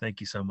Brian,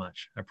 thank you so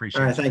much. I appreciate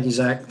it. All right. Thank you,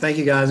 Zach. Thank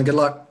you, guys, and good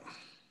luck.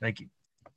 Thank you.